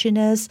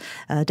practitioners,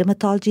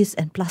 dermatologists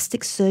and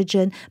plastic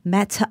surgeon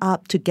met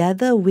up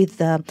together with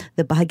the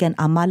Bahagian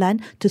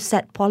Amalan to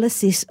set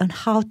policies on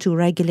how to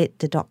regulate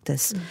the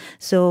doctors.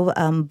 So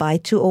by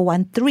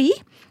 2013,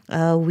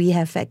 we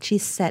have actually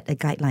set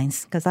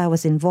guidelines because I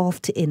was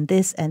involved in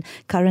this, and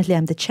currently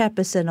I'm the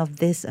chairperson of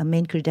this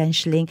main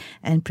credentialing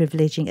and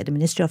privileging at the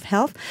Ministry of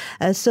Health.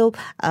 So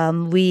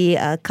we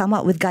come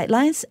up with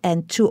guidelines,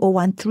 and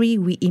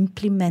 2013 we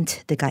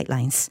implement the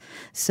guidelines.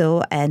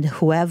 So, and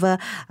whoever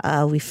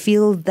we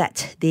feel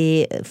that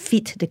they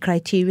fit the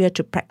criteria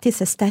to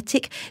practice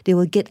aesthetic, they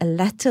will get a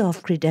letter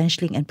of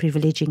credentialing and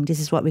privileging. This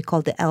is what we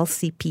call the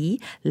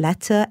LCP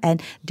letter, and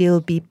they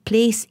will be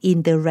placed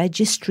in the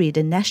registry,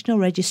 the National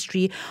Registry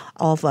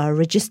of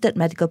registered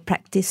medical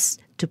practice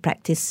to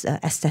practice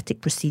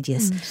aesthetic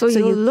procedures. So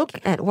you look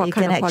at what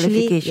kind of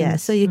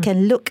qualifications. So you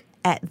can look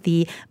at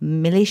the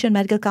Malaysian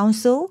Medical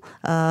Council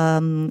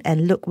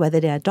and look whether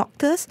they are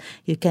doctors.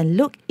 You can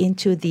look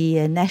into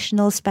the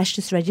National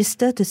Specialist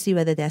Register to see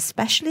whether they are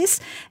specialists.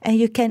 And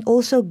you can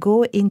also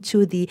go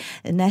into the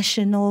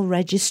National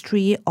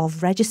Registry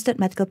of Registered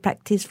Medical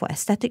Practice for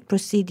Aesthetic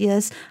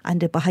Procedures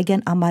under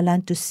Bahagian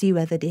Amalan to see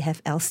whether they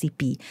have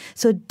LCP.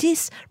 So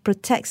this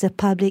protects the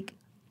public,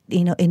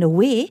 in a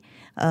way,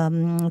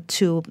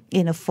 to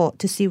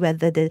see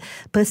whether the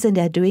person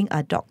they are doing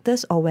are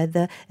doctors or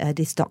whether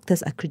these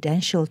doctors are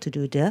credentialed to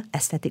do the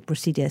aesthetic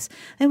procedures.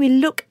 And we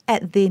look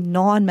at the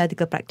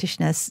non-medical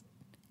practitioners.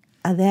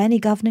 Are there any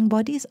governing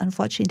bodies?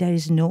 Unfortunately, there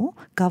is no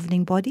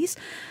governing bodies.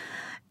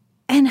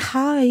 And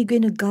how are you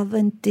going to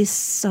govern this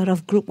sort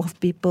of group of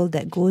people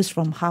that goes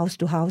from house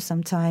to house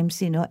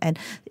sometimes, and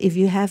if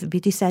you have a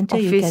beauty center,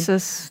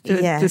 offices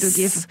to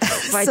give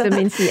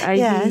vitamin C IV.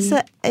 Yeah, so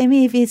I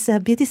mean, if it's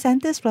beauty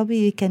centers, probably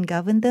you can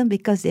govern them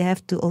because they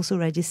have to also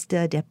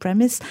register their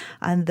premise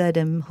under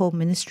the Home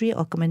Ministry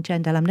or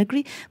Kementerian Dalam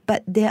Negeri.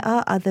 But there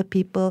are other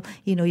people,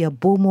 your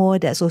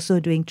BOMO that's also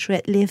doing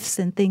tread lifts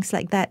and things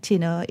like that,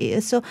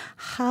 So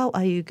how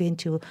are you going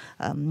to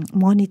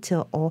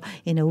monitor or,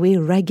 in a way,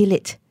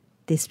 regulate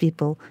these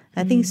people?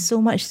 I think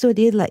so much so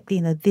these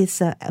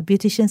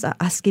beauticians are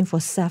asking for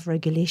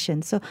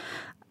self-regulation. So,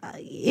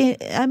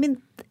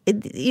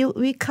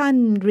 we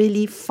can't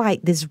really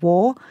fight this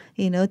war.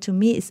 To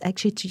me, it's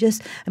actually to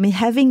just,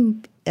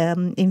 having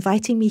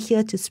inviting me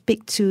here to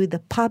speak to the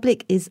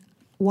public is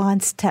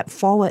one step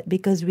forward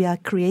because we are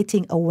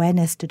creating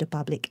awareness to the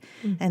public.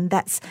 And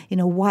that's,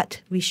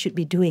 what we should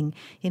be doing.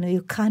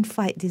 You can't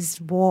fight this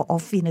war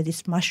of,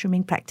 these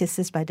mushrooming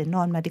practices by the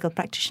non-medical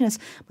practitioners,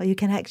 but you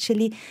can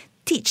actually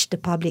teach the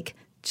public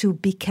to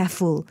be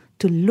careful,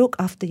 to look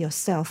after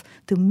yourself,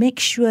 to make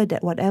sure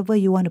that whatever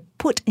you want to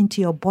put into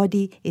your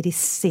body, it is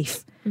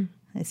safe.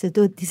 So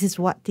this is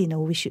what,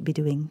 we should be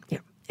doing. Yeah.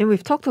 And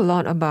we've talked a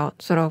lot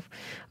about sort of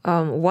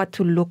what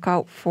to look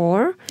out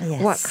for,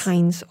 what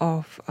kinds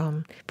of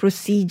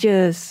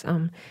procedures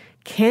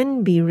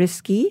can be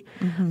risky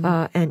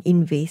and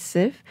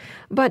invasive.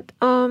 But,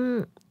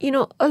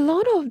 a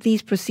lot of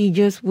these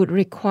procedures would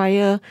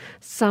require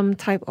some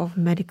type of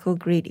medical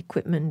grade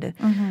equipment. The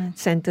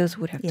centers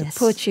would have to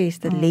purchase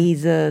the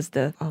lasers,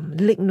 the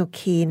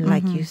lignocaine,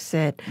 like you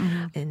said,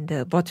 and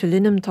the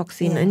botulinum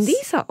toxin. And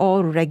these are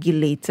all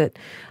regulated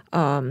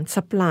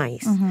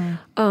supplies.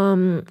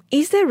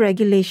 Is there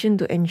regulation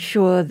to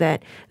ensure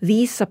that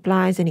these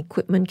supplies and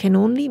equipment can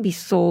only be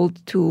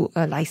sold to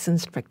a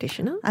licensed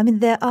practitioner?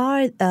 There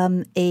are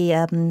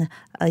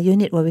a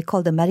unit what we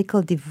call the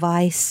Medical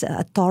Device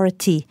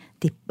Authority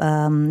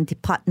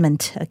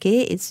Department.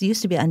 Okay, it's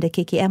used to be under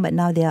KKM, but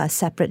now they are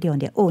separately on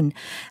their own.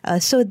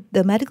 So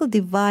the Medical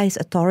Device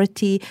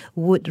Authority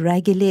would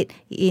regulate,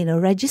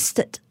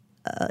 registered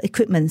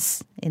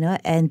equipments,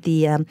 and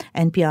the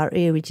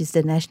NPRA, which is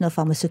the National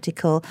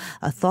Pharmaceutical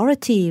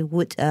Authority,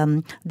 would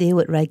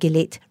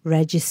regulate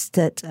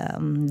registered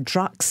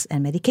drugs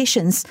and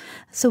medications.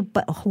 So,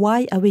 but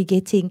why are we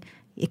getting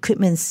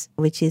equipments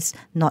which is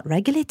not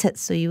regulated?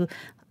 So you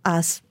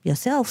ask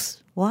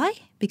yourselves, why?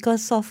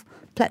 Because of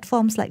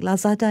platforms like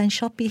Lazada and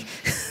Shopee.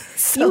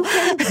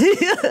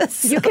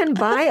 You can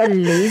buy a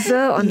laser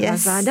on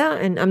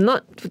Lazada, and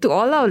to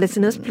all our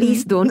listeners,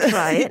 please don't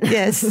try it.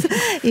 Yes,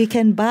 you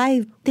can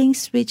buy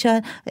things which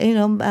are,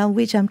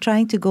 which I'm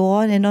trying to go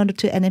on and on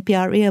to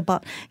NPRA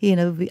about.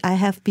 I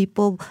have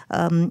people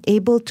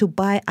able to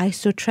buy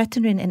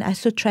isotretinoin, and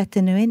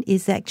isotretinoin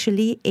is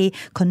actually a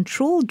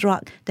controlled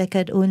drug that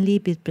can only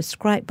be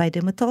prescribed by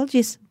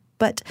dermatologists.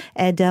 But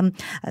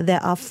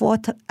there are 4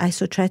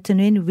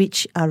 isotretinoin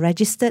which are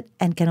registered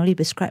and can only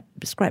be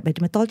prescribed by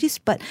dermatologists.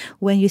 But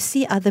when you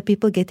see other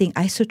people getting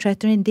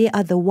isotretinoin, they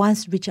are the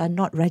ones which are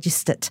not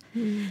registered,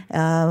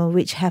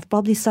 which have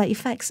probably side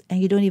effects,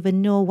 and you don't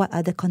even know what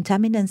are the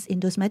contaminants in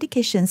those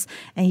medications.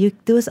 And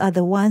those are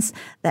the ones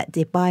that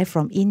they buy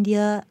from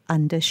India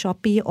under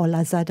Shopee or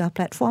Lazada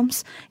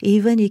platforms.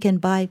 Even you can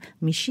buy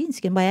machines,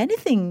 you can buy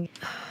anything.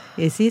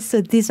 You see, so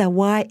these are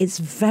why it's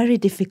very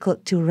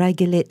difficult to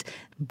regulate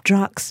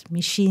drugs,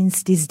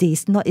 machines these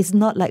days. It's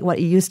not like what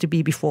it used to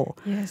be before.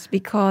 Yes,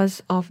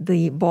 because of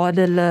the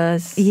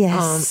borderless,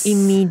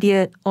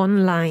 immediate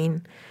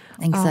online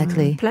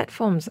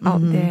platforms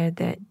out there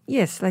that,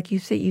 yes, like you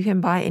said, you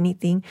can buy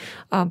anything.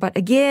 But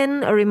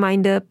again, a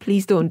reminder,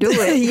 please don't do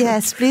it.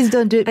 Yes, please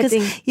don't do it because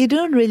you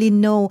don't really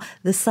know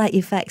the side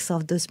effects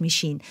of those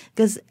machines.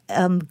 Because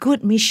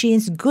good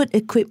machines, good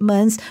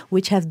equipments,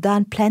 which have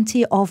done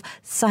plenty of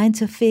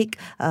scientific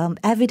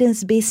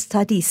evidence-based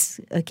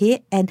studies,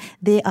 okay, and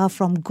they are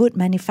from good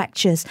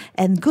manufacturers.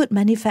 And good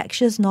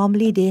manufacturers,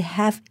 normally they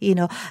have,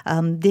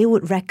 they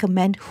would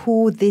recommend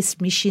who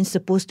this machine is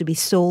supposed to be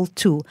sold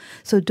to.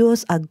 So those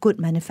are good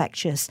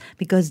manufacturers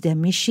because their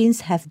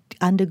machines have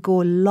undergo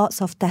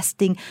lots of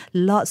testing,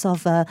 lots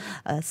of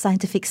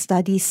scientific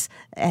studies,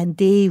 and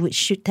they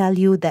should tell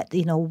you that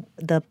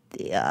the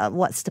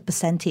what's the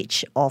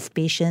percentage of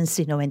patients,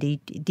 when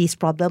this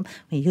problem,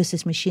 when you use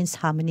these machines,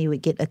 how many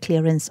would get a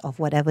clearance of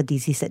whatever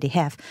disease that they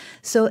have.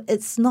 So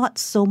it's not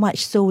so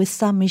much so with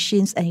some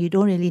machines, and you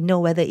don't really know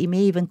whether it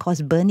may even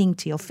cause burning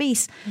to your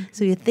face.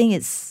 So you think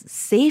it's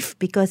safe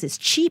because it's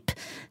cheap.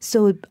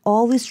 So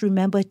always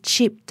remember,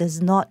 cheap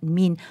does not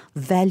mean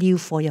value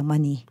for your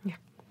money. Yeah.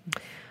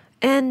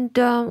 And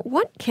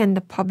what can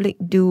the public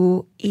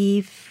do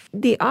if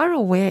they are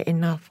aware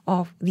enough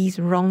of these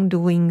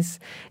wrongdoings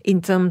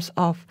in terms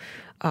of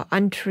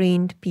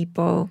untrained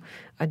people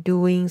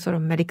doing sort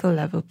of medical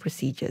level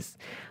procedures?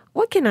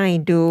 What can I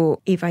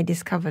do if I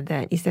discover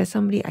that? Is there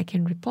somebody I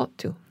can report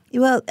to?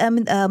 Well,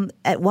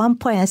 at one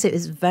point I said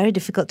it's very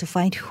difficult to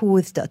find who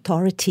is the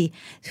authority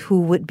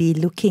who would be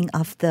looking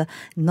after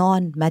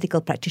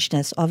non-medical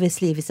practitioners.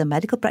 Obviously, if it's a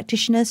medical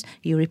practitioner,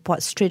 you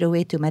report straight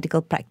away to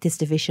Medical Practice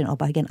Division or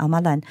Bahagian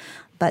Amalan.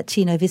 But,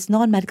 if it's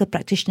non-medical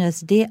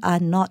practitioners, they are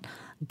not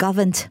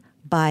governed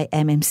by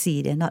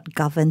MMC. They're not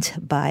governed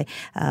by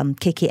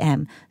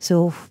KKM.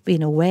 So,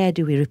 where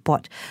do we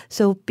report?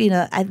 So,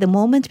 at the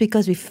moment,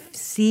 because we're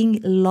seeing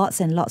lots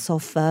and lots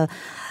of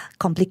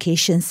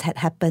complications had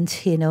happened,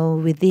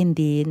 within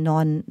the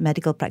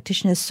non-medical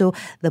practitioners. So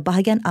the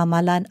Bahagian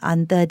Amalan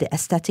under the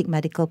Aesthetic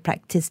Medical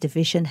Practice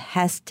Division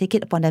has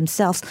taken it upon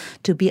themselves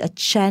to be a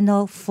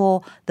channel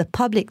for the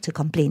public to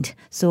complain.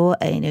 So,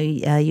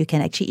 you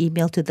can actually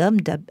email to them,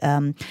 the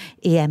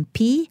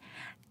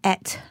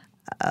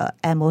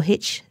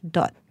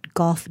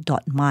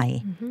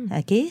amp@moh.gov.my.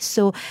 Okay,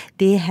 so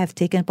they have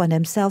taken upon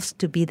themselves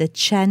to be the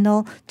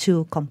channel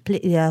to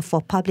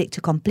for public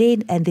to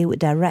complain, and they would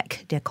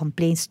direct their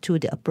complaints to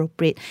the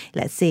appropriate.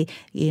 Let's say,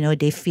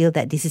 they feel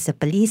that this is a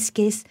police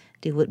case,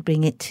 they would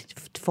bring it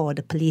for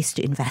the police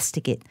to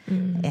investigate.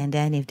 And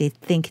then if they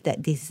think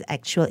that this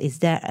is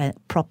there a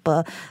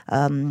proper,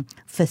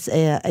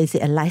 is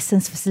it a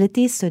licensed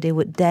facility? So they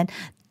would then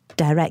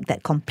direct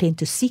that complaint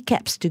to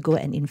CCAPS to go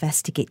and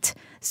investigate.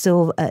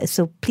 So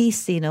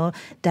please,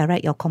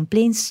 direct your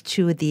complaints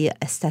to the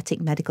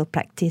Aesthetic Medical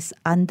Practice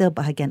under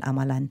Bahagian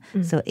Amalan.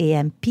 So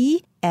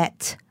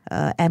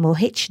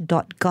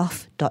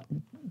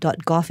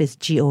amp@moh.gov.gov is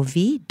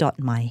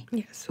gov.my.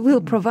 Yes,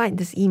 we'll provide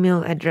this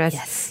email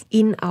address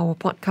in our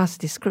podcast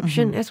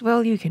description as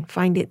well. You can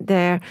find it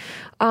there.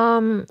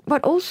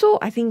 But also,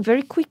 I think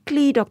very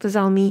quickly, Dr.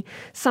 Zalmi,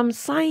 some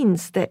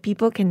signs that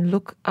people can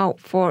look out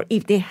for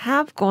if they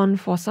have gone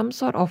for some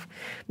sort of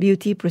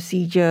beauty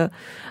procedure,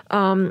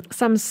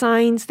 some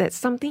signs that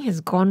something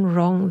has gone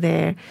wrong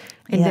there.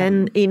 And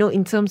then,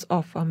 in terms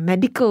of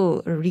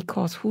medical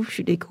recourse, who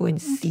should they go and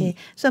see?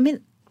 So,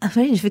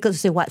 very difficult to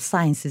say what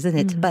signs, isn't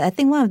it? But I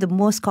think one of the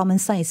most common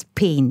signs is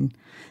pain.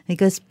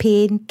 Because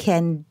pain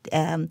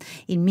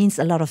it means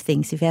a lot of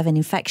things. If you have an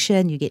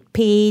infection, you get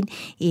pain.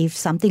 If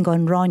something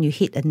gone wrong, you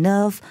hit a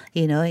nerve,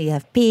 you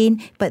have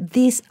pain. But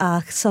these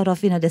are sort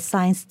of, the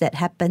signs that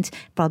happened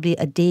probably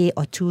a day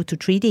or 2 to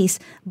 3 days.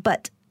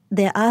 But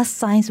there are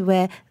signs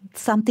where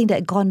something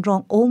that gone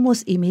wrong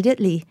almost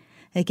immediately.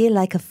 Okay,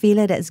 like a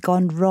filler that's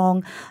gone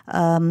wrong,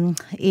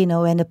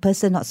 when a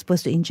person not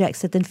supposed to inject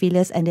certain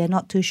fillers and they're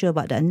not too sure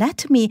about the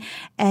anatomy,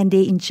 and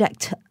they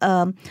inject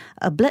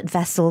blood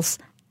vessels,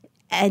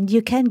 and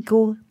you can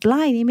go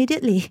blind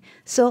immediately.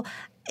 So,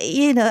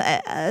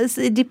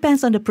 it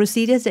depends on the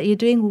procedures that you're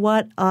doing.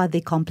 What are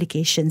the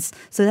complications?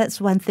 So that's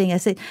one thing I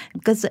said,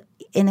 because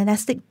in an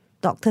aesthetic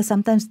doctor,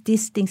 sometimes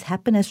these things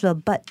happen as well,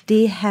 but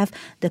they have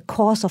the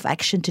course of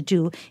action to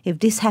do. If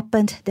this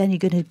happened, then you're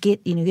going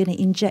to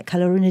inject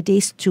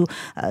hyaluronidase to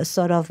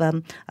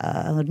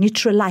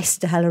neutralize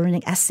the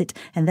hyaluronic acid.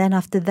 And then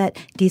after that,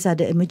 these are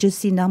the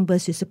emergency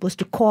numbers you're supposed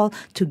to call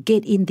to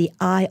get in the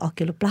eye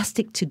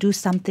oculoplastic to do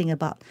something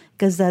about.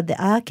 Because there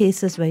are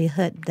cases where you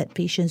heard that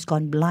patients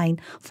gone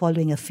blind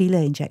following a filler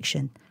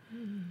injection.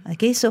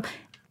 Okay, so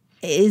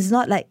it's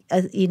not like,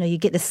 you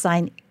get a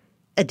sign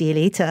a day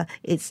later.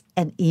 It's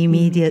an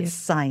immediate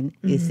sign,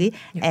 you see.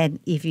 Yeah. And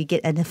if you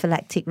get an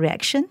anaphylactic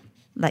reaction,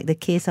 like the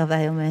case of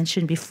I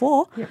mentioned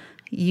before,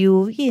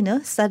 you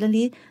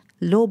suddenly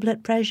low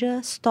blood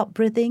pressure, stop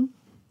breathing,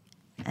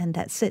 and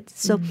that's it.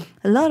 So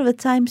a lot of the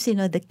times,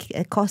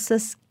 the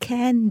causes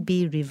can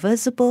be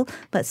reversible,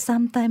 but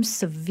sometimes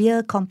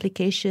severe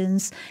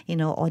complications,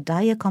 or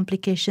dire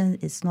complications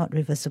is not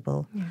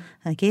reversible.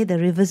 Okay, the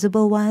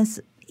reversible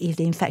ones, if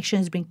the infection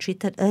is being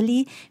treated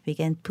early, we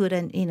can put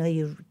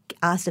you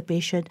ask the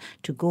patient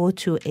to go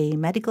to a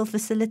medical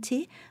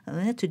facility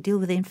to deal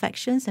with the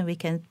infections, and we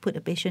can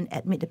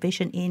admit the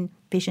patient in.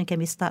 Patient can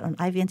be start on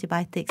IV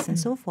antibiotics and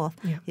so forth.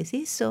 You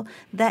see, so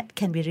that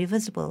can be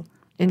reversible.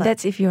 And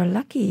that's if you're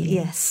lucky.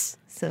 Yes.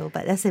 So,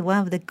 but that's one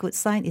of the good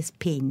signs is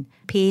pain.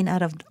 Pain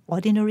out of the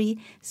ordinary.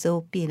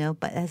 So,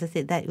 but as I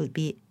said, that would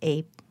be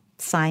a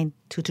sign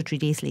 2 to 3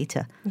 days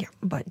later. Yeah,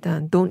 but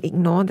don't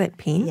ignore that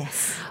pain.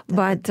 Yes.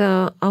 But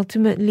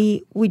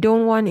ultimately, we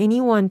don't want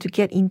anyone to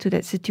get into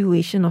that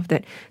situation of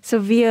that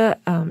severe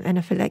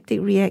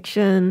anaphylactic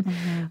reaction,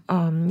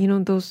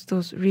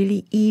 those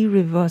really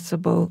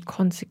irreversible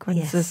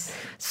consequences. Yes.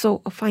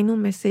 So a final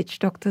message,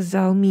 Dr.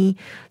 Zalmi,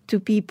 to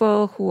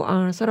people who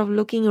are sort of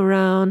looking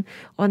around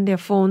on their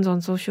phones,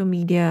 on social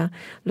media,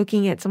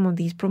 looking at some of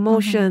these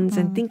promotions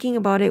and thinking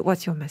about it.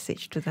 What's your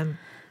message to them?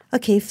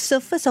 Okay, so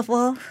first of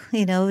all,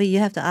 you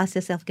have to ask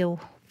yourself,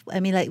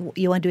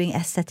 you are doing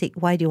aesthetic.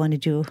 Why do you want to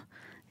do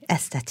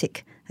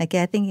aesthetic?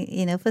 Okay, I think,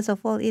 first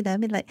of all, a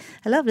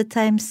lot of the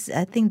times,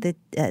 I think that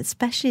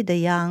especially the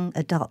young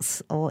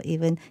adults or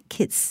even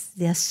kids,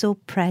 they are so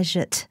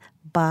pressured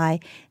by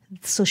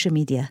social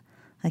media.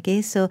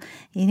 Okay, so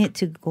you need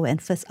to go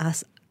and first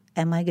ask,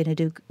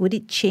 would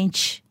it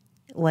change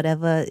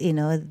whatever,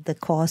 the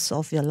course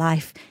of your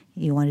life?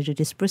 You want to do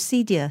this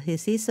procedure, you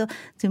see. So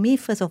to me,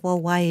 first of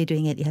all, why are you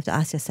doing it? You have to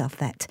ask yourself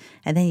that.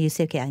 And then you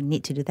say, okay, I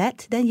need to do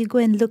that. Then you go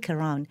and look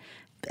around.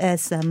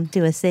 As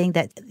they were saying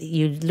that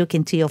you look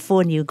into your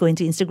phone, you go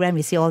into Instagram,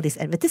 you see all these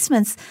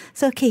advertisements.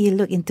 So, okay, you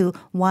look into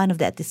one of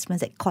the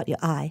advertisements that caught your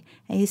eye.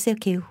 And you say,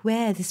 okay,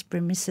 where are these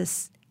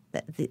premises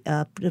that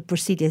the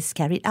procedure is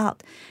carried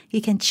out? You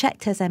can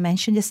check, as I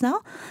mentioned just now,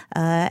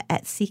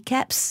 at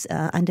CCAPS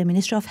under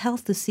Ministry of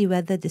Health to see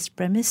whether this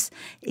premise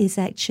is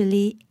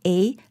actually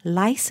a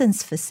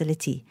licensed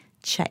facility.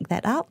 Check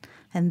that out.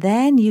 And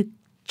then you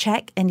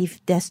check, and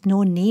if there's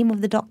no name of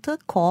the doctor,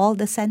 call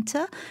the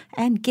center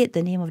and get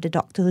the name of the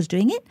doctor who's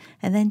doing it,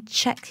 and then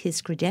check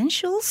his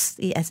credentials,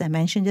 as I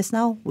mentioned just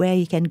now, where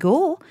you can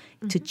go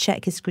to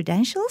check his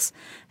credentials.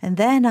 And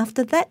then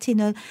after that,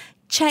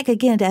 check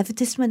again the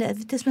advertisement. The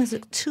advertisements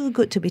look too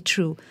good to be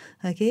true,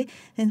 okay?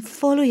 And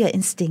follow your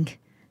instinct,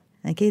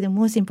 okay? The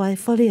most important,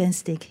 follow your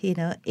instinct.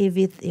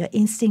 If your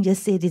instinct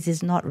just say this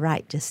is not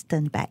right, just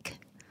turn back.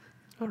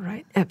 All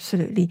right,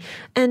 absolutely.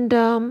 And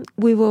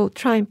we will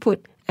try and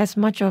put as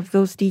much of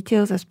those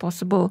details as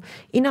possible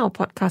in our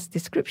podcast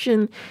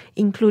description,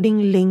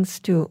 including links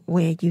to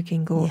where you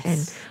can go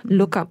and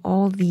look up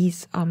all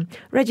these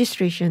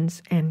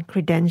registrations and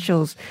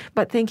credentials.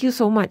 But thank you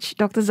so much,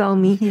 Dr.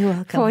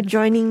 Zalmi, for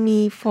joining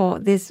me for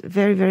this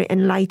very, very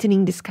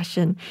enlightening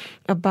discussion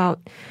about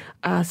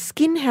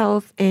skin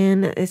health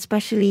and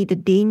especially the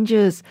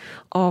dangers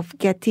of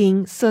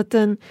getting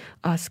certain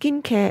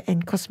skincare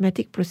and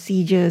cosmetic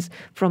procedures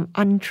from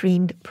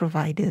untrained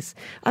providers.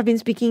 I've been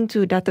speaking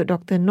to Datuk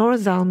Dr. Nor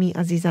Zalmi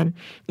Azizan,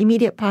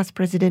 immediate past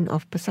president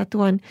of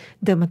Persatuan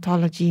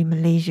Dermatology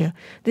Malaysia.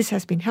 This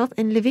has been Health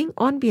and Living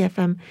on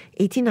BFM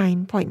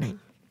 89.9.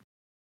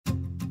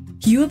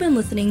 You have been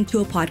listening to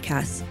a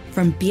podcast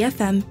from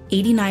BFM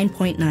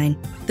 89.9,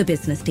 the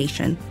business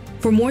station.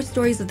 For more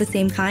stories of the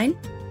same kind,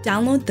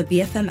 download the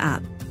BFM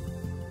app.